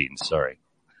vaccines. Sorry.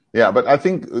 Yeah, but I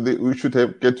think we should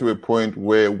get to a point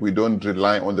where we don't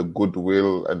rely on the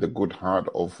goodwill and the good heart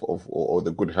or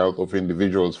the good health of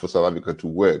individuals for South Africa to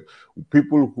work.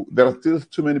 There are still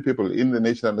too many people in the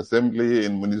National Assembly,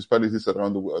 in municipalities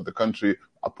around the country,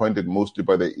 appointed mostly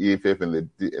by the EFF and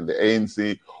the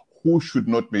ANC, who should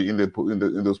not be in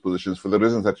those positions for the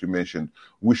reasons that you mentioned.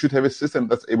 We should have a system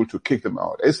that's able to kick them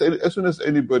out. As soon as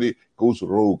anybody goes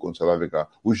rogue on South Africa,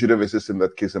 we should have a system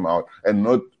that kicks them out and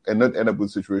not end up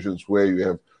with situations where you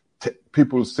have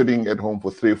people sitting at home for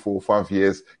 3, 4, 5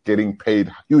 years getting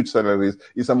paid huge salaries,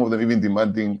 some of them even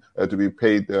demanding to be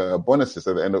paid bonuses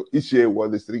at the end of each year while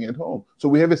they're sitting at home. So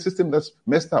we have a system that's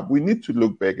messed up. We need to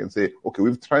look back and say, okay,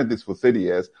 we've tried this for 30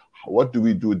 years. What do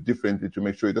we do differently to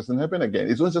make sure it doesn't happen again?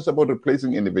 It's not just about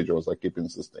replacing individuals, I keep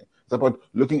insisting. It's about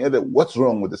looking at what's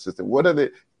wrong with the system. What are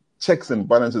the checks and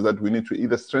balances that we need to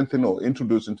either strengthen or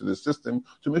introduce into the system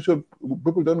to make sure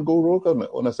people don't go rogue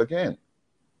on us again?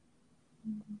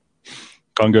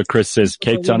 Congo Chris says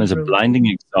Cape Town is a blinding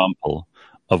example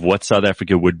of what South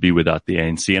Africa would be without the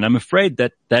ANC. And I'm afraid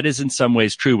that is in some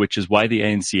ways true, which is why the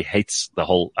ANC hates the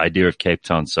whole idea of Cape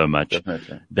Town so much.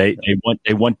 Definitely.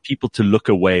 They want people to look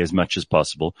away as much as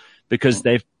possible because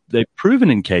they've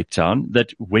proven in Cape Town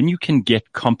that when you can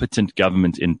get competent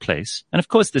government in place, and of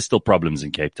course there's still problems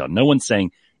in Cape Town. No one's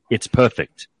saying it's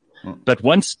perfect. But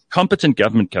once competent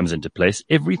government comes into place,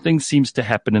 everything seems to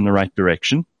happen in the right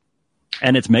direction.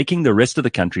 And it's making the rest of the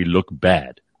country look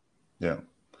bad. Yeah.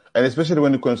 And especially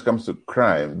when it comes to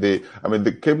crime, the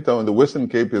Cape Town, the Western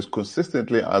Cape has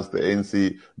consistently asked the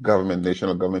ANC government,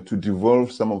 national government, to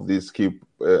devolve some of these key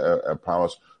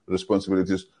powers,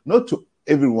 responsibilities, not to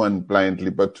everyone blindly,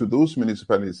 but to those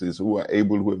municipalities who are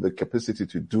able, who have the capacity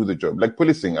to do the job, like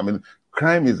policing. I mean,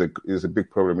 Crime is a big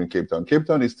problem in Cape Town. Cape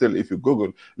Town is still, if you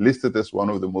Google, listed as one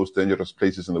of the most dangerous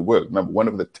places in the world. Now, one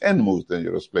of the 10 most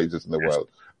dangerous places in the world.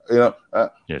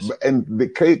 Yes. And the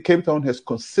Cape Town has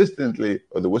consistently,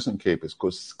 or the Western Cape has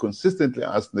consistently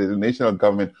asked the national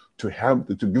government to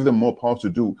give them more power to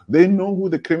do. They know who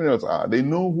the criminals are. They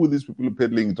know who these people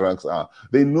peddling drugs are.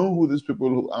 They know who these people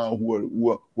who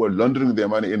are laundering their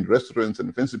money in restaurants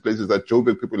and fancy places that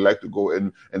Joburg people like to go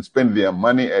and spend their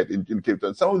money at in Cape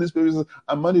Town. Some of these places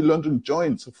are money laundering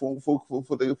joints for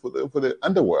the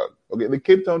underworld. Okay, the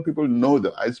Cape Town people know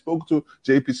them. I spoke to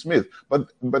J.P. Smith, but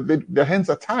their hands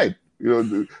are tied.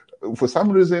 For some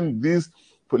reason, these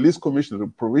police commissioners,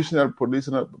 provisional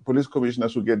police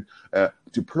commissioners who get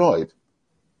deployed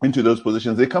into those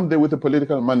positions, they come there with a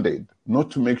political mandate,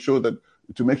 not to make sure that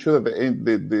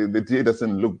the DA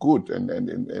doesn't look good,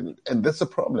 and that's a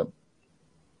problem.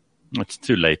 It's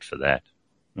too late for that.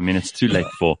 I mean, it's too late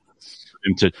for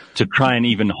them to try and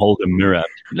even hold a mirror up.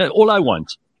 All I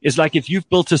want is, like, if you've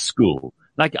built a school.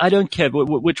 Like, I don't care,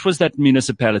 which was that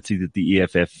municipality that the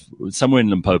EFF, somewhere in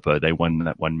Limpopo, they won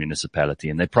that one municipality,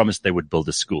 and they promised they would build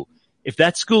a school. If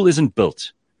that school isn't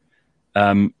built,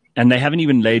 and they haven't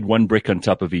even laid one brick on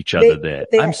top of each other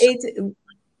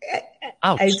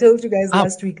I told you guys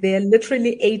last week, they are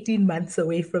literally 18 months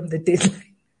away from the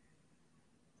deadline.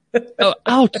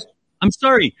 Out. I'm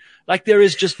sorry. Like, there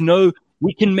is just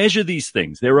we can measure these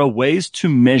things. There are ways to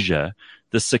measure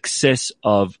the success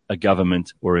of a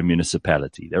government or a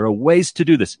municipality. There are ways to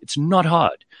do this. It's not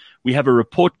hard. We have a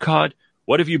report card.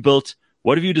 What have you built?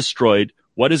 What have you destroyed?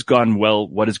 What has gone well?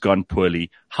 What has gone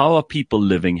poorly? How are people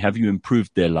living? Have you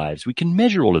improved their lives? We can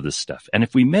measure all of this stuff. And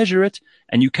if we measure it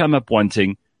and you come up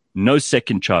wanting, no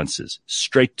second chances,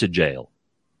 straight to jail.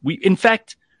 In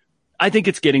fact, I think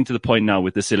it's getting to the point now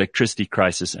with this electricity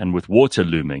crisis and with water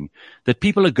looming that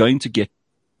people are going to get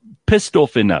pissed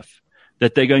off enough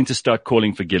that they're going to start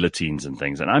calling for guillotines and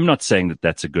things. And I'm not saying that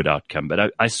that's a good outcome,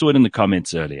 but I saw it in the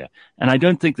comments earlier. And I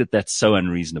don't think that that's so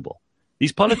unreasonable.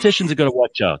 These politicians have got to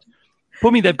watch out.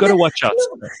 Pumi, they've got to watch out.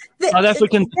 South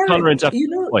Africans are tolerant up to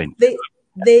the point.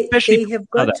 They have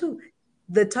got to.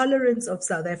 The tolerance of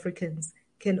South Africans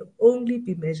can only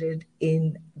be measured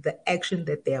in the action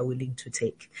that they are willing to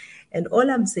take. And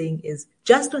all I'm saying is,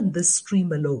 just on this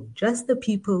stream alone, just the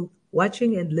people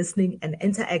watching and listening and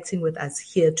interacting with us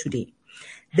here today,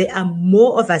 there are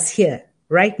more of us here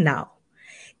right now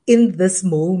in this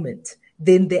moment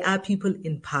than there are people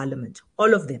in parliament,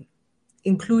 all of them,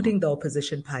 including the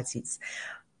opposition parties.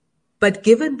 But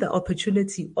given the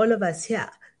opportunity, all of us here,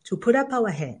 to put up our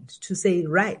hand, to say,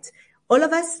 right, all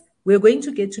of us, we're going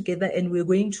to get together and we're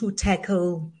going to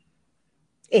tackle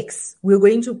X. We're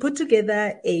going to put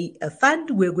together a fund.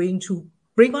 We're going to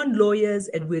bring on lawyers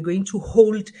and we're going to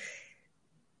hold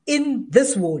in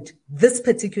this ward, this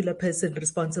particular person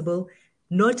responsible.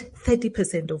 Not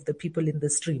 30% of the people in the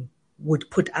stream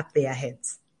would put up their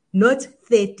hands. Not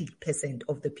 30%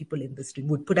 of the people in the stream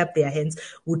would put up their hands,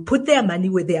 would put their money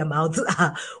where their mouths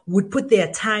are, would put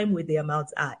their time where their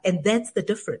mouths are. And that's the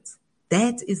difference.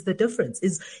 That is the difference.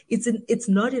 It's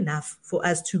not enough for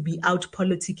us to be out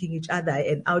politicking each other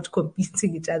and out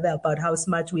competing each other about how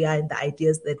smart we are and the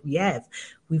ideas that we have.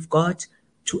 We've got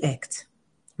to act.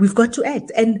 We've got to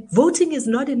act. And voting is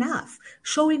not enough.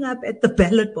 Showing up at the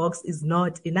ballot box is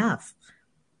not enough.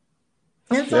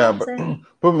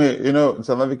 But many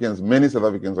South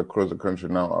Africans across the country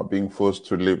now are being forced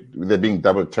to live, they're being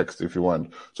double taxed if you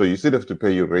want. So you still have to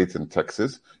pay your rates and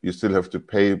taxes. You still have to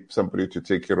pay somebody to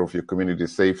take care of your community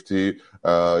safety,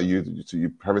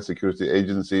 you private security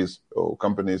agencies or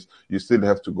companies. You still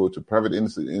have to go to private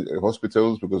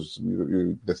hospitals because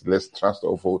there's less trust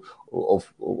of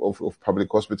public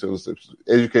hospitals,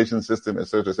 education system,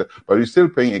 etc. But you're still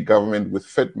paying a government with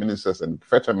fat ministers and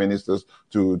fatter ministers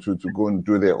to go and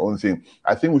do their own thing.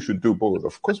 I think we should do both.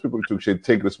 Of course, people should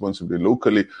take responsibility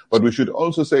locally, but we should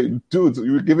also say, dude,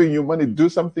 we're giving you money, do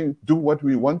something, do what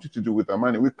we want you to do with our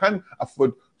money. We can't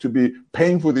afford to be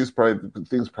paying for these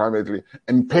things privately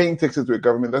and paying taxes to a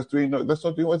government that's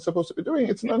not doing what it's supposed to be doing.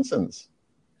 It's nonsense.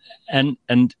 And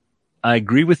I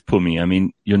agree with Pumi. I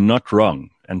mean, you're not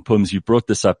wrong. And Pums, you brought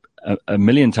this up a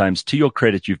million times. To your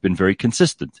credit, you've been very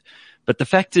consistent. But the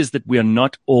fact is that we are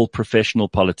not all professional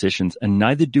politicians, and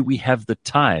neither do we have the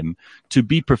time to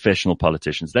be professional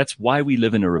politicians. That's why we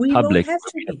live in a republic where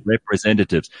we have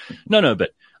representatives. No,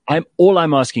 but all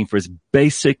I'm asking for is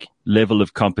basic level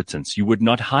of competence. You would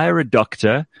not hire a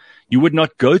doctor. You would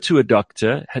not go to a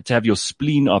doctor to have your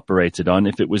spleen operated on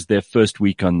if it was their first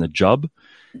week on the job.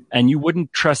 And you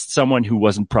wouldn't trust someone who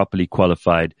wasn't properly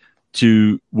qualified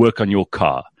to work on your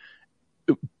car.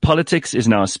 Politics is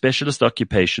now a specialist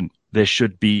occupation. There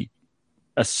should be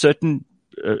a certain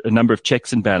a number of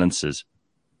checks and balances,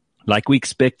 like we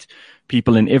expect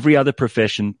people in every other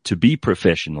profession to be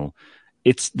professional,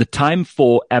 it's the time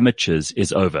for amateurs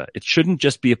is over. It shouldn't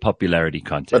just be a popularity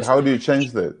contest. But how do you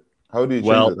change that? How do you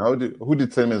change that? Who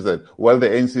determines that? While the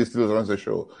ANC still runs the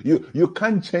show, you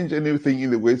can't change anything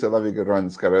in the way South Africa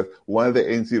runs, Gareth, while the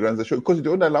ANC runs the show, because you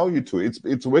don't allow you to.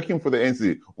 It's working for the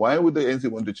ANC. Why would the ANC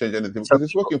want to change anything? Because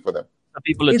it's working for them.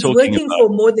 It's working for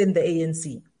more than the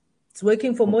ANC. It's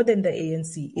working for more than the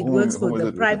ANC. It works for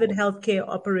the private healthcare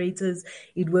operators.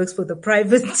 It works for the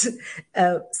private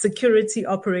security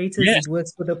operators. Yes. It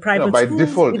works for the private by schools.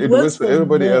 Default. It works for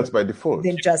everybody else by default.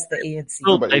 Than just the ANC.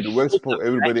 No, but it works for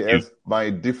everybody else by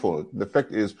default. The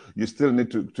fact is, you still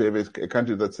need to have a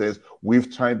country that says,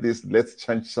 we've tried this, let's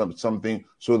change something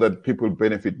so that people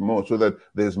benefit more, so that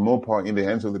there's more power in the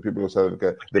hands of the people of South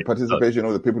Africa. The participation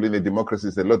of the people in the democracy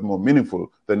is a lot more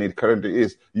meaningful than it currently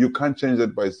is. You can't change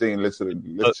that by saying, let's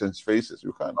change faces.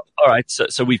 You can't. All right.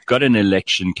 So we've got an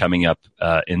election coming up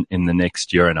in the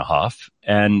next year and a half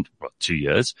and 2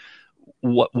 years.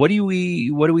 What do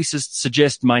we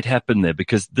suggest might happen there?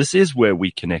 Because this is where we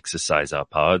can exercise our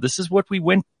power. This is what we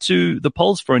went to the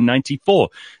polls for in 94.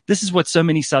 This is what so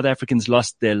many South Africans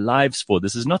lost their lives for.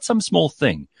 This is not some small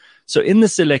thing. So in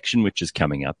this election, which is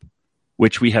coming up,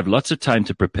 which we have lots of time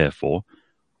to prepare for,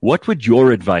 what would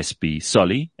your advice be,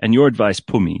 Solly, and your advice,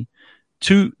 Phumi,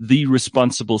 to the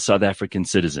responsible South African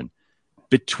citizen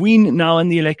between now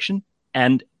and the election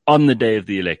and on the day of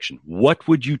the election? What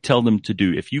would you tell them to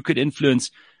do? If you could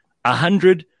influence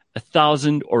 100,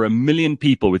 1,000, or 1 million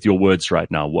people with your words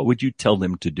right now, what would you tell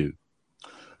them to do?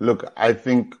 Look, I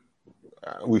think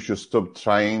we should stop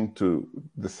trying to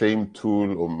the same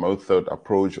tool or method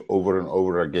approach over and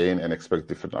over again and expect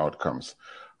different outcomes.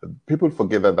 People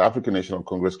forget that the African National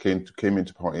Congress came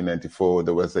into power in 94.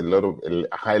 There was a lot of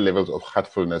high levels of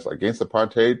heartfulness against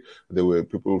apartheid. There were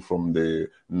people from the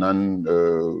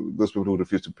those people who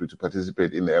refused to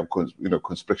participate in the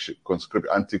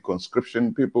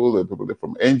anti-conscription people. There were people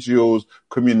from NGOs,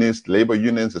 communists, labor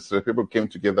unions, etc. People came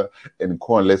together and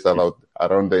coalesced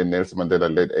around the Nelson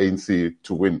Mandela-led ANC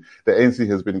to win. The ANC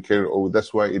has been carried over.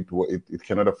 That's why it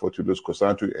cannot afford to lose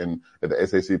COSATU and the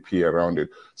SACP around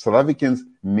it. South Africans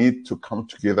need to come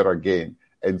together again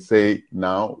and say,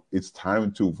 now it's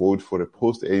time to vote for a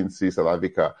post-ANC South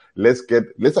Africa. Let's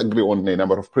agree on a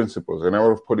number of principles, a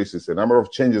number of policies, a number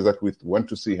of changes that we want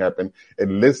to see happen,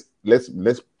 and let's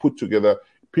put together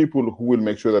people who will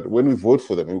make sure that when we vote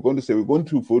for them, we're going to say, we're going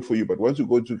to vote for you, but once you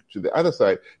go to the other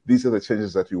side, these are the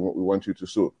changes that we want you to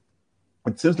see.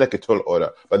 It seems like a tall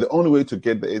order, but the only way to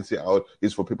get the ANC out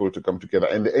is for people to come together.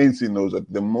 And the ANC knows that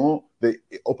the more the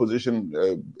opposition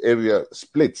area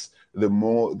splits, the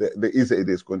more the easier it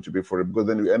is going to be for it, because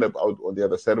then we end up out on the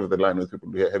other side of the line with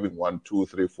people having 1, 2,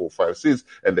 3, 4, 5 seats,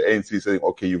 and the ANC saying,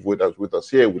 okay, you vote out with us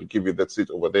here, we'll give you that seat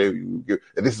over there. And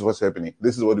this is what's happening.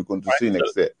 This is what we're going to see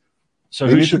next year. So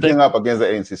we need to gang up against the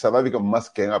ANC. South Africa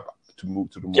must gang up to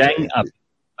move to the gang up.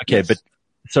 Okay, yes.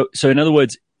 But so in other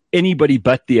words, anybody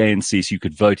but the ANC. So you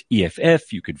could vote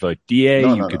EFF, you could vote DA,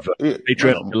 you could vote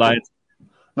Patriot Alliance.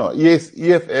 No, yes,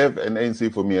 EFF and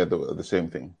ANC for me are the same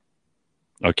thing.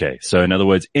 Okay, so in other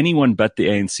words, anyone but the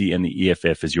ANC and the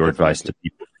EFF is your advice to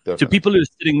people. Definitely. To people who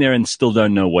are sitting there and still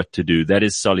don't know what to do, that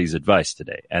is Solly's advice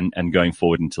today and going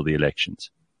forward until the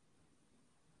elections.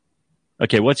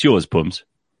 Okay, what's yours, Pums?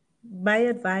 My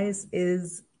advice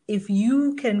is, if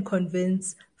you can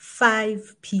convince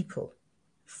 5 people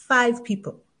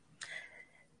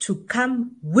to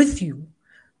come with you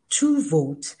to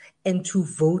vote and to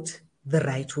vote the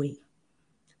right way.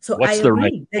 So I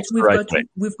agree that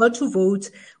we've got to vote.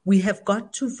 We have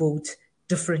got to vote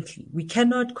differently. We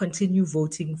cannot continue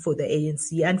voting for the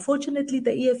ANC. Unfortunately,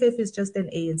 the EFF is just an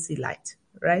ANC light,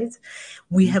 right?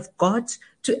 We have got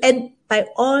to, and by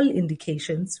all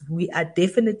indications, we are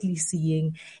definitely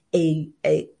seeing a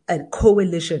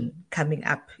coalition coming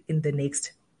up in the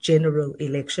next general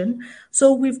election.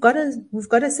 So we've got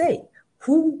to say,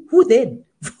 who then?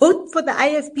 Vote for the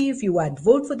IFP if you want.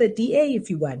 Vote for the DA if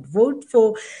you want. Vote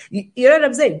for, you know what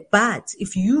I'm saying? But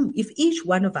if each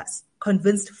one of us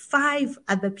convinced 5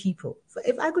 other people,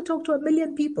 if I could talk to 1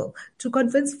 million people to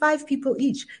convince 5 people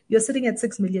each, you're sitting at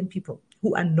 6 million people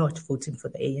who are not voting for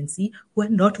the ANC, who are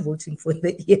not voting for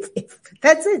the EFF.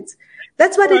 That's it.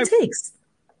 That's what it takes.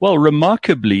 Well,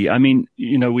 remarkably, I mean,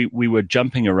 you know, we were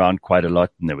jumping around quite a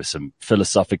lot, and there were some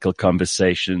philosophical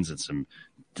conversations and some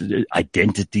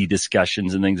identity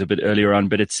discussions and things a bit earlier on,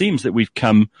 but it seems that we've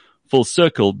come full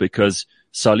circle because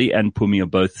Solly and Phumi are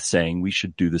both saying we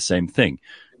should do the same thing.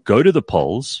 Go to the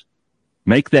polls,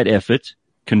 make that effort,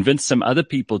 Convince some other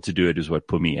people to do it is what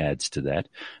Phumi adds to that.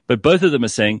 But both of them are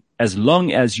saying, as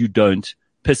long as you don't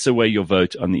piss away your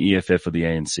vote on the EFF or the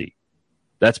ANC.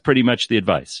 That's pretty much the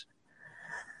advice.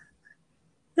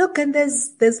 Look, and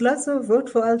there's lots of vote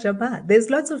for Al Jabbar. There's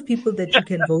lots of people that you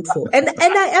can vote for. And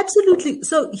I absolutely,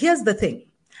 so here's the thing.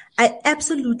 I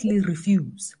absolutely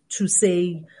refuse to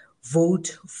say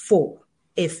vote for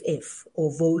FF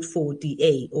or vote for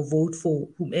DA or vote for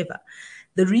whomever.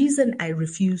 The reason I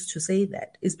refuse to say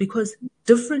that is because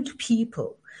different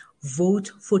people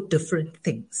vote for different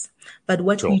things. But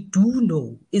what we do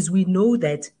know is we know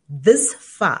that this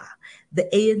far, the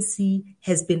ANC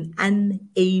has been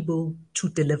unable to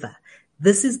deliver.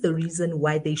 This is the reason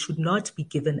why they should not be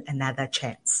given another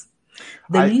chance.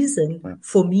 The reason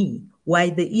for me why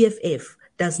the EFF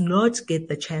does not get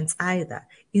the chance either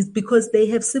is because they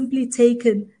have simply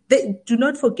do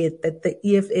not forget that the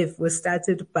EFF was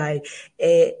started by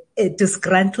a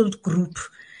disgruntled group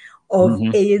of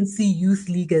ANC youth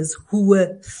leaguers who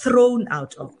were thrown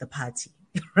out of the party,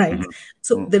 right?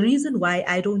 So the reason why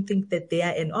I don't think that they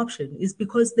are an option is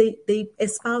because they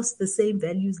espouse the same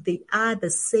values. They are the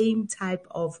same type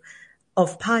of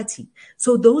party.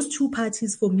 So those two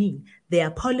parties, for me,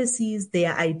 their policies,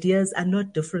 their ideas are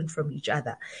not different from each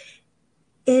other.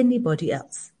 Anybody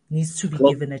else needs to be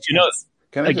given a chance.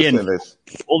 Can I just say this?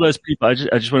 All those people, I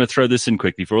just want to throw this in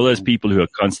quickly. For all those people who are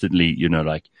constantly,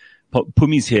 like,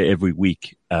 Pumi's here every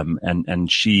week,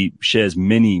 and she shares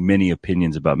many, many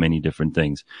opinions about many different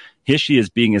things. Here she is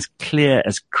being as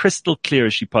crystal clear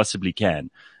as she possibly can.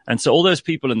 And so all those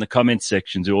people in the comment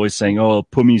sections are always saying, oh,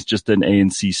 Pumi's just an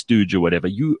ANC stooge or whatever.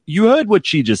 You heard what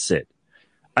she just said.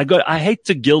 I hate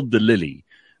to gild the lily,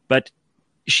 but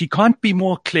she can't be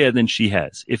more clear than she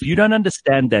has. If you don't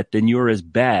understand that, then you're as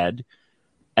bad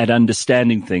at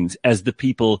understanding things as the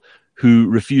people who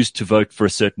refuse to vote for a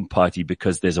certain party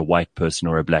because there's a white person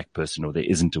or a black person, or there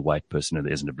isn't a white person or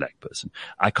there isn't a black person.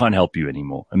 I can't help you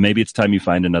anymore. And maybe it's time you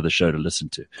find another show to listen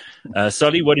to.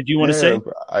 Solly, what did you want to say?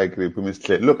 I agree,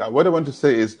 Mr. Look, what I want to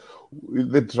say is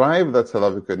the drive that South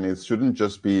Africa needs shouldn't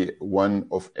just be one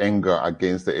of anger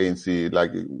against the ANC.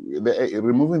 Like,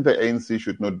 removing the ANC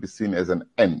should not be seen as an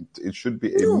end. It should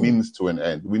be a means to an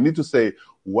end. We need to say,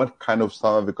 what kind of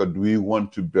South Africa do we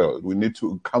want to build? We need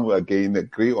to come again,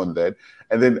 agree on that.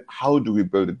 And then how do we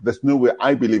build it? There's no way,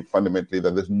 I believe fundamentally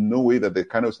that there's no way that the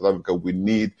kind of South Africa we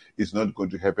need is not going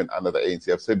to happen under the ANC.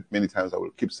 I've said many times, I will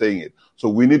keep saying it. So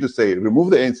we need to say, remove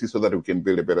the ANC so that we can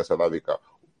build a better South Africa.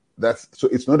 So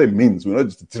it's not a means. We're not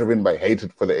just driven by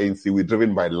hatred for the ANC. We're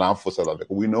driven by love for South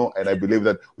Africa. We know, and I believe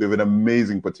that we have an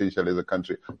amazing potential as a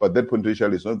country, but that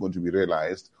potential is not going to be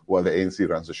realized while the ANC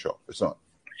runs the show. It's not.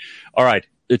 All right.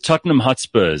 The Tottenham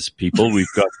Hotspurs, people, we've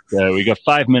got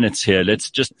 5 minutes here. Let's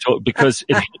just talk, because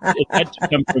it had to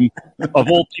come from, of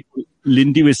all people,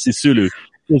 Lindiwe Sisulu.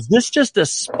 Is this just a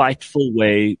spiteful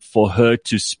way for her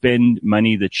to spend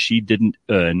money that she didn't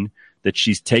earn, that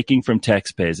she's taking from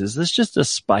taxpayers? Is this just a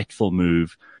spiteful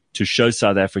move to show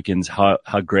South Africans how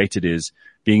great it is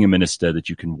being a minister, that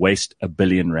you can waste R1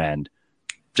 billion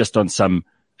just on some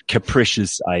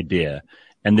capricious idea,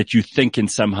 and that you think in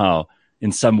some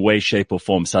way, shape or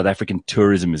form, South African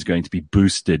tourism is going to be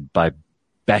boosted by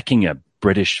backing a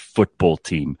British football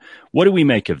team? What do we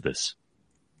make of this?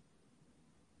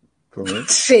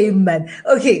 Shame, man.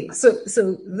 Okay, so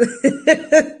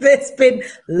there's been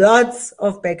lots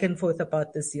of back and forth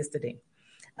about this yesterday.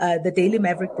 The Daily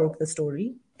Maverick broke the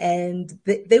story, and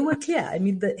they were clear. I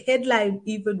mean, the headline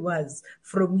even was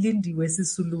 "From Lindiwe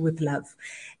Sisulu with love,"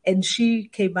 and she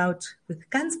came out with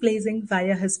guns blazing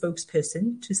via her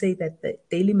spokesperson to say that the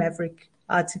Daily Maverick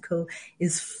article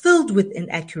is filled with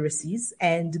inaccuracies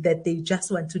and that they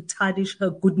just want to tarnish her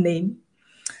good name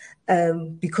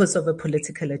because of a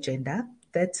political agenda.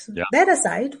 That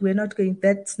aside,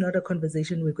 that's not a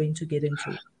conversation we're going to get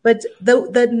into. But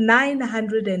the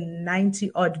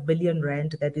 990 odd billion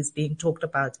rand that is being talked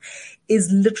about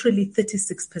is literally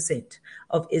 36%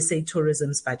 of SA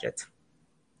tourism's budget.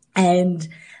 And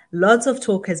lots of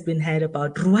talk has been had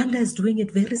about Rwanda is doing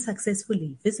it very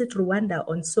successfully. Visit Rwanda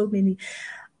on so many.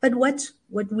 But what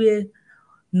we're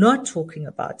not talking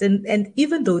about, and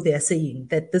even though they're saying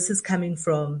that this is coming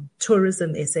from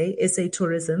Tourism SA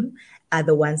Tourism are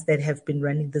the ones that have been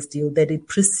running this deal, that it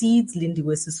precedes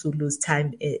Lindiwe Sisulu's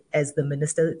time as the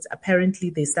minister. Apparently,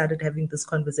 they started having this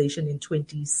conversation in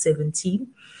 2017,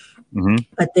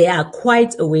 but they are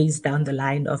quite a ways down the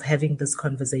line of having this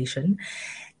conversation.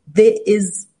 There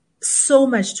is so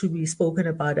much to be spoken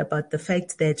about the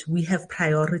fact that we have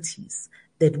priorities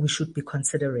that we should be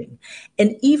considering.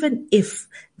 And even if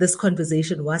this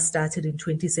conversation was started in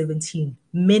 2017,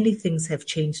 many things have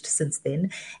changed since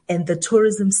then. And the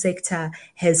tourism sector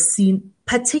has seen,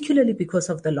 particularly because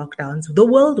of the lockdowns, the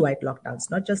worldwide lockdowns,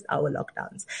 not just our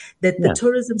lockdowns, that the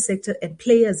tourism sector and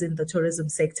players in the tourism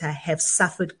sector have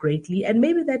suffered greatly. And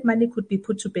maybe that money could be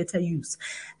put to better use.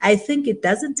 I think it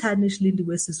doesn't tarnish Lindiwe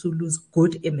Sisulu's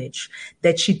good image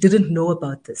that she didn't know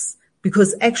about this.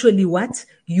 Because actually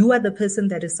you are the person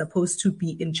that is supposed to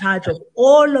be in charge of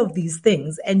all of these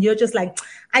things. And you're just like,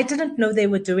 I didn't know they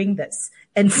were doing this.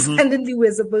 And suddenly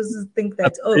we're supposed to think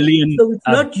that, so it's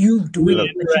not you doing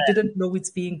it, but you didn't know it's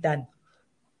being done.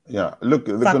 Yeah, look,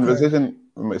 the conversation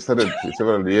started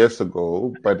several years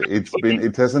ago, but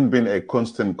it hasn't been a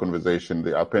constant conversation.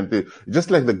 They apparently,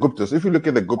 just like the Guptas, if you look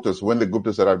at the Guptas, when the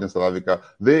Guptas arrived in South Africa,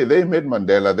 they met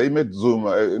Mandela, they met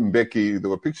Zuma, Mbeki,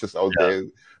 there were pictures out there.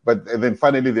 But then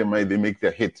finally they make their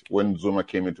hit when Zuma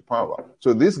came into power.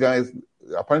 So these guys,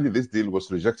 apparently this deal was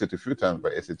rejected a few times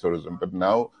by SA Tourism, but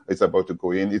now it's about to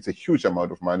go in. It's a huge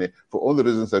amount of money. For all the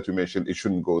reasons that you mentioned, it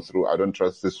shouldn't go through. I don't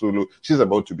trust Sisulu. She's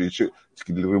about to be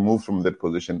removed from that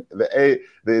position.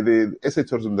 The SA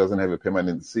Tourism doesn't have a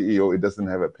permanent CEO. It doesn't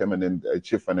have a permanent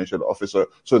chief financial officer.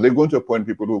 So they're going to appoint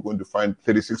people who are going to find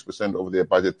 36% of their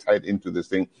budget tied into this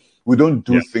thing. We don't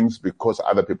do things because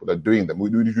other people are doing them. We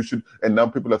should, and now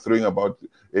people are throwing about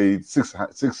a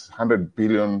 600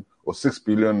 billion or 6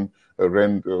 billion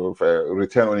rand of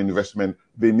return on investment.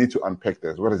 They need to unpack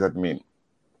this. What does that mean?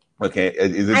 Okay,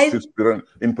 is it 6 billion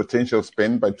in potential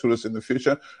spend by tourists in the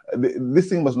future? This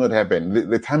thing must not happen.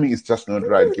 The timing is just not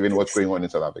right, given what's going on in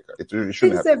South Africa. It shouldn't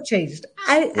happen. Things have changed.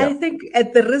 I think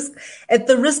at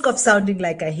the risk of sounding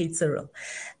like I hate Cyril,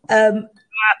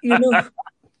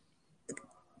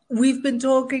 we've been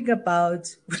talking about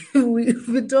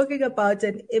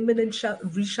an imminent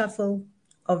reshuffle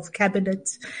of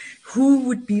cabinet. Who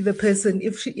would be the person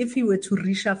if he were to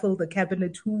reshuffle the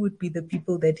cabinet? Who would be the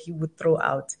people that he would throw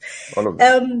out? All of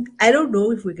them. I don't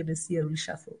know if we're going to see a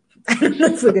reshuffle. I don't know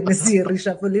if we're going to see a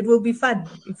reshuffle. It will be fun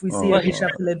if we see a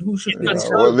reshuffle, and who should be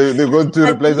reshuffled. Well, they're going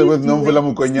to replace it with Nomvula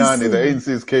Mokonyane. The ANC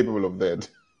is capable of that.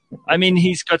 I mean,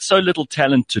 he's got so little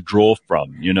talent to draw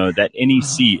from, that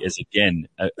NEC is, again,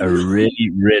 a really,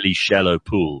 really shallow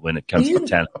pool when it comes to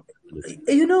talent.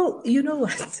 You know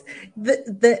what?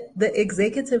 The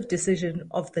executive decision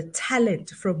of the talent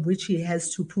from which he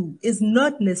has to pull is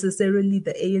not necessarily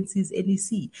the ANC's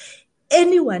NEC.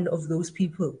 Any one of those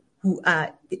people who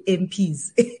are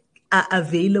MPs are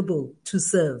available to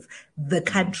serve the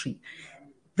country.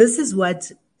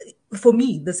 For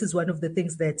me, this is one of the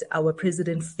things that our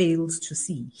president fails to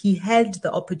see. He had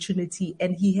the opportunity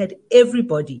and he had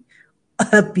everybody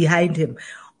behind him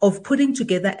of putting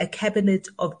together a cabinet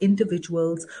of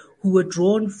individuals who were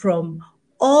drawn from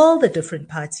all the different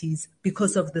parties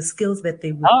because of the skills that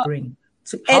they would bring.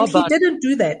 And he didn't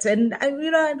do that. And I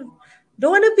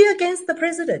don't want to be against the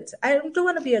president. I don't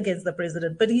want to be against the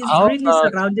president, but he's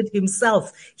surrounded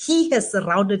himself. He has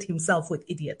surrounded himself with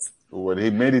idiots. Well, he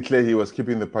made it clear he was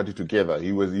keeping the party together.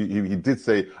 He did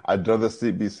say, I'd rather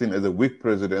be seen as a weak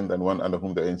president than one under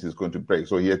whom the ANC is going to break.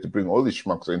 So he had to bring all these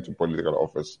schmucks into political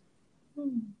office.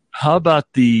 How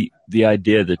about the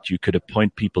idea that you could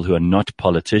appoint people who are not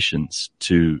politicians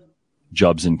to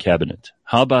jobs in cabinet?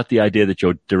 How about the idea that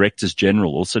your directors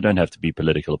general also don't have to be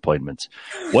political appointments?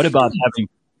 What about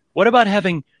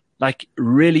having like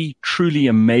really, truly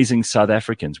amazing South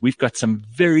Africans? We've got some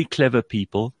very clever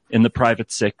people in the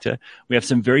private sector. We have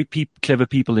some very clever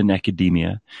people in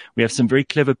academia. We have some very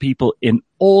clever people in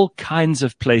all kinds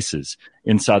of places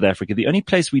in South Africa. The only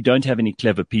place we don't have any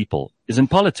clever people is in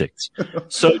politics.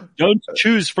 So don't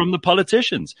choose from the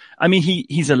politicians. I mean,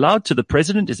 the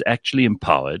president is actually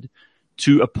empowered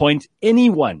to appoint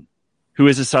anyone who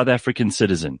is a South African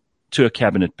citizen to a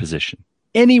cabinet position.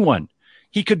 Anyone.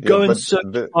 He could go and search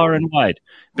far and wide,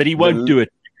 but he won't do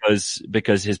it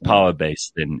because his power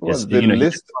base then is,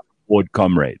 his board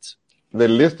comrades. The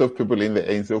list of people in the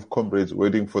ANC of comrades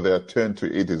waiting for their turn to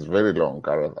eat is very long,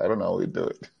 Gareth. I don't know how we do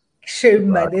it. Sure,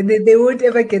 man. And they won't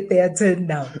ever get their turn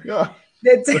now. Yeah.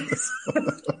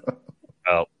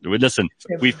 Well, listen,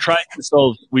 we've tried to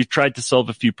solve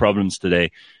a few problems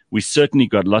today. We certainly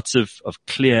got lots of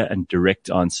clear and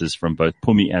direct answers from both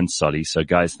Phumi and Solly. So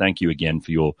guys, thank you again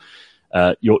for your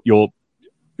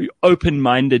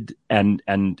open-minded and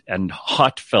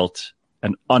heartfelt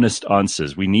and honest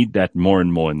answers. We need that more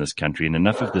and more in this country, and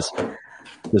enough of this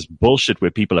bullshit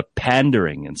where people are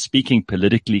pandering and speaking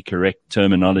politically correct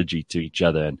terminology to each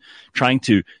other and trying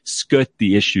to skirt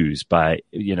the issues by,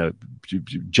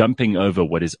 jumping over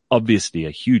what is obviously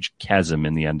a huge chasm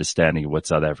in the understanding of what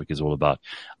South Africa is all about.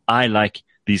 I like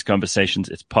these conversations.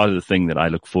 It's part of the thing that I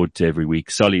look forward to every week.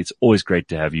 Solly, it's always great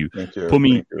to have you. Thank you.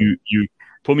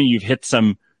 Phumi, you've hit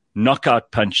some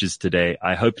knockout punches today.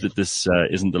 I hope that this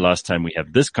isn't the last time we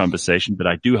have this conversation, but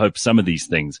I do hope some of these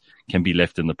things can be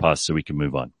left in the past so we can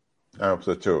move on. I hope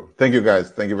so too. Thank you,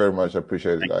 guys. Thank you very much. I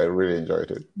appreciate it. I really enjoyed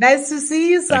it. Nice to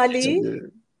see you, Solly.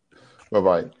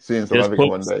 Bye-bye. See you in South Africa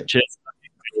one day. Cheers.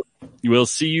 We'll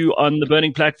see you on the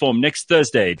Burning Platform next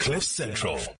Thursday.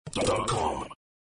 CliffCentral.com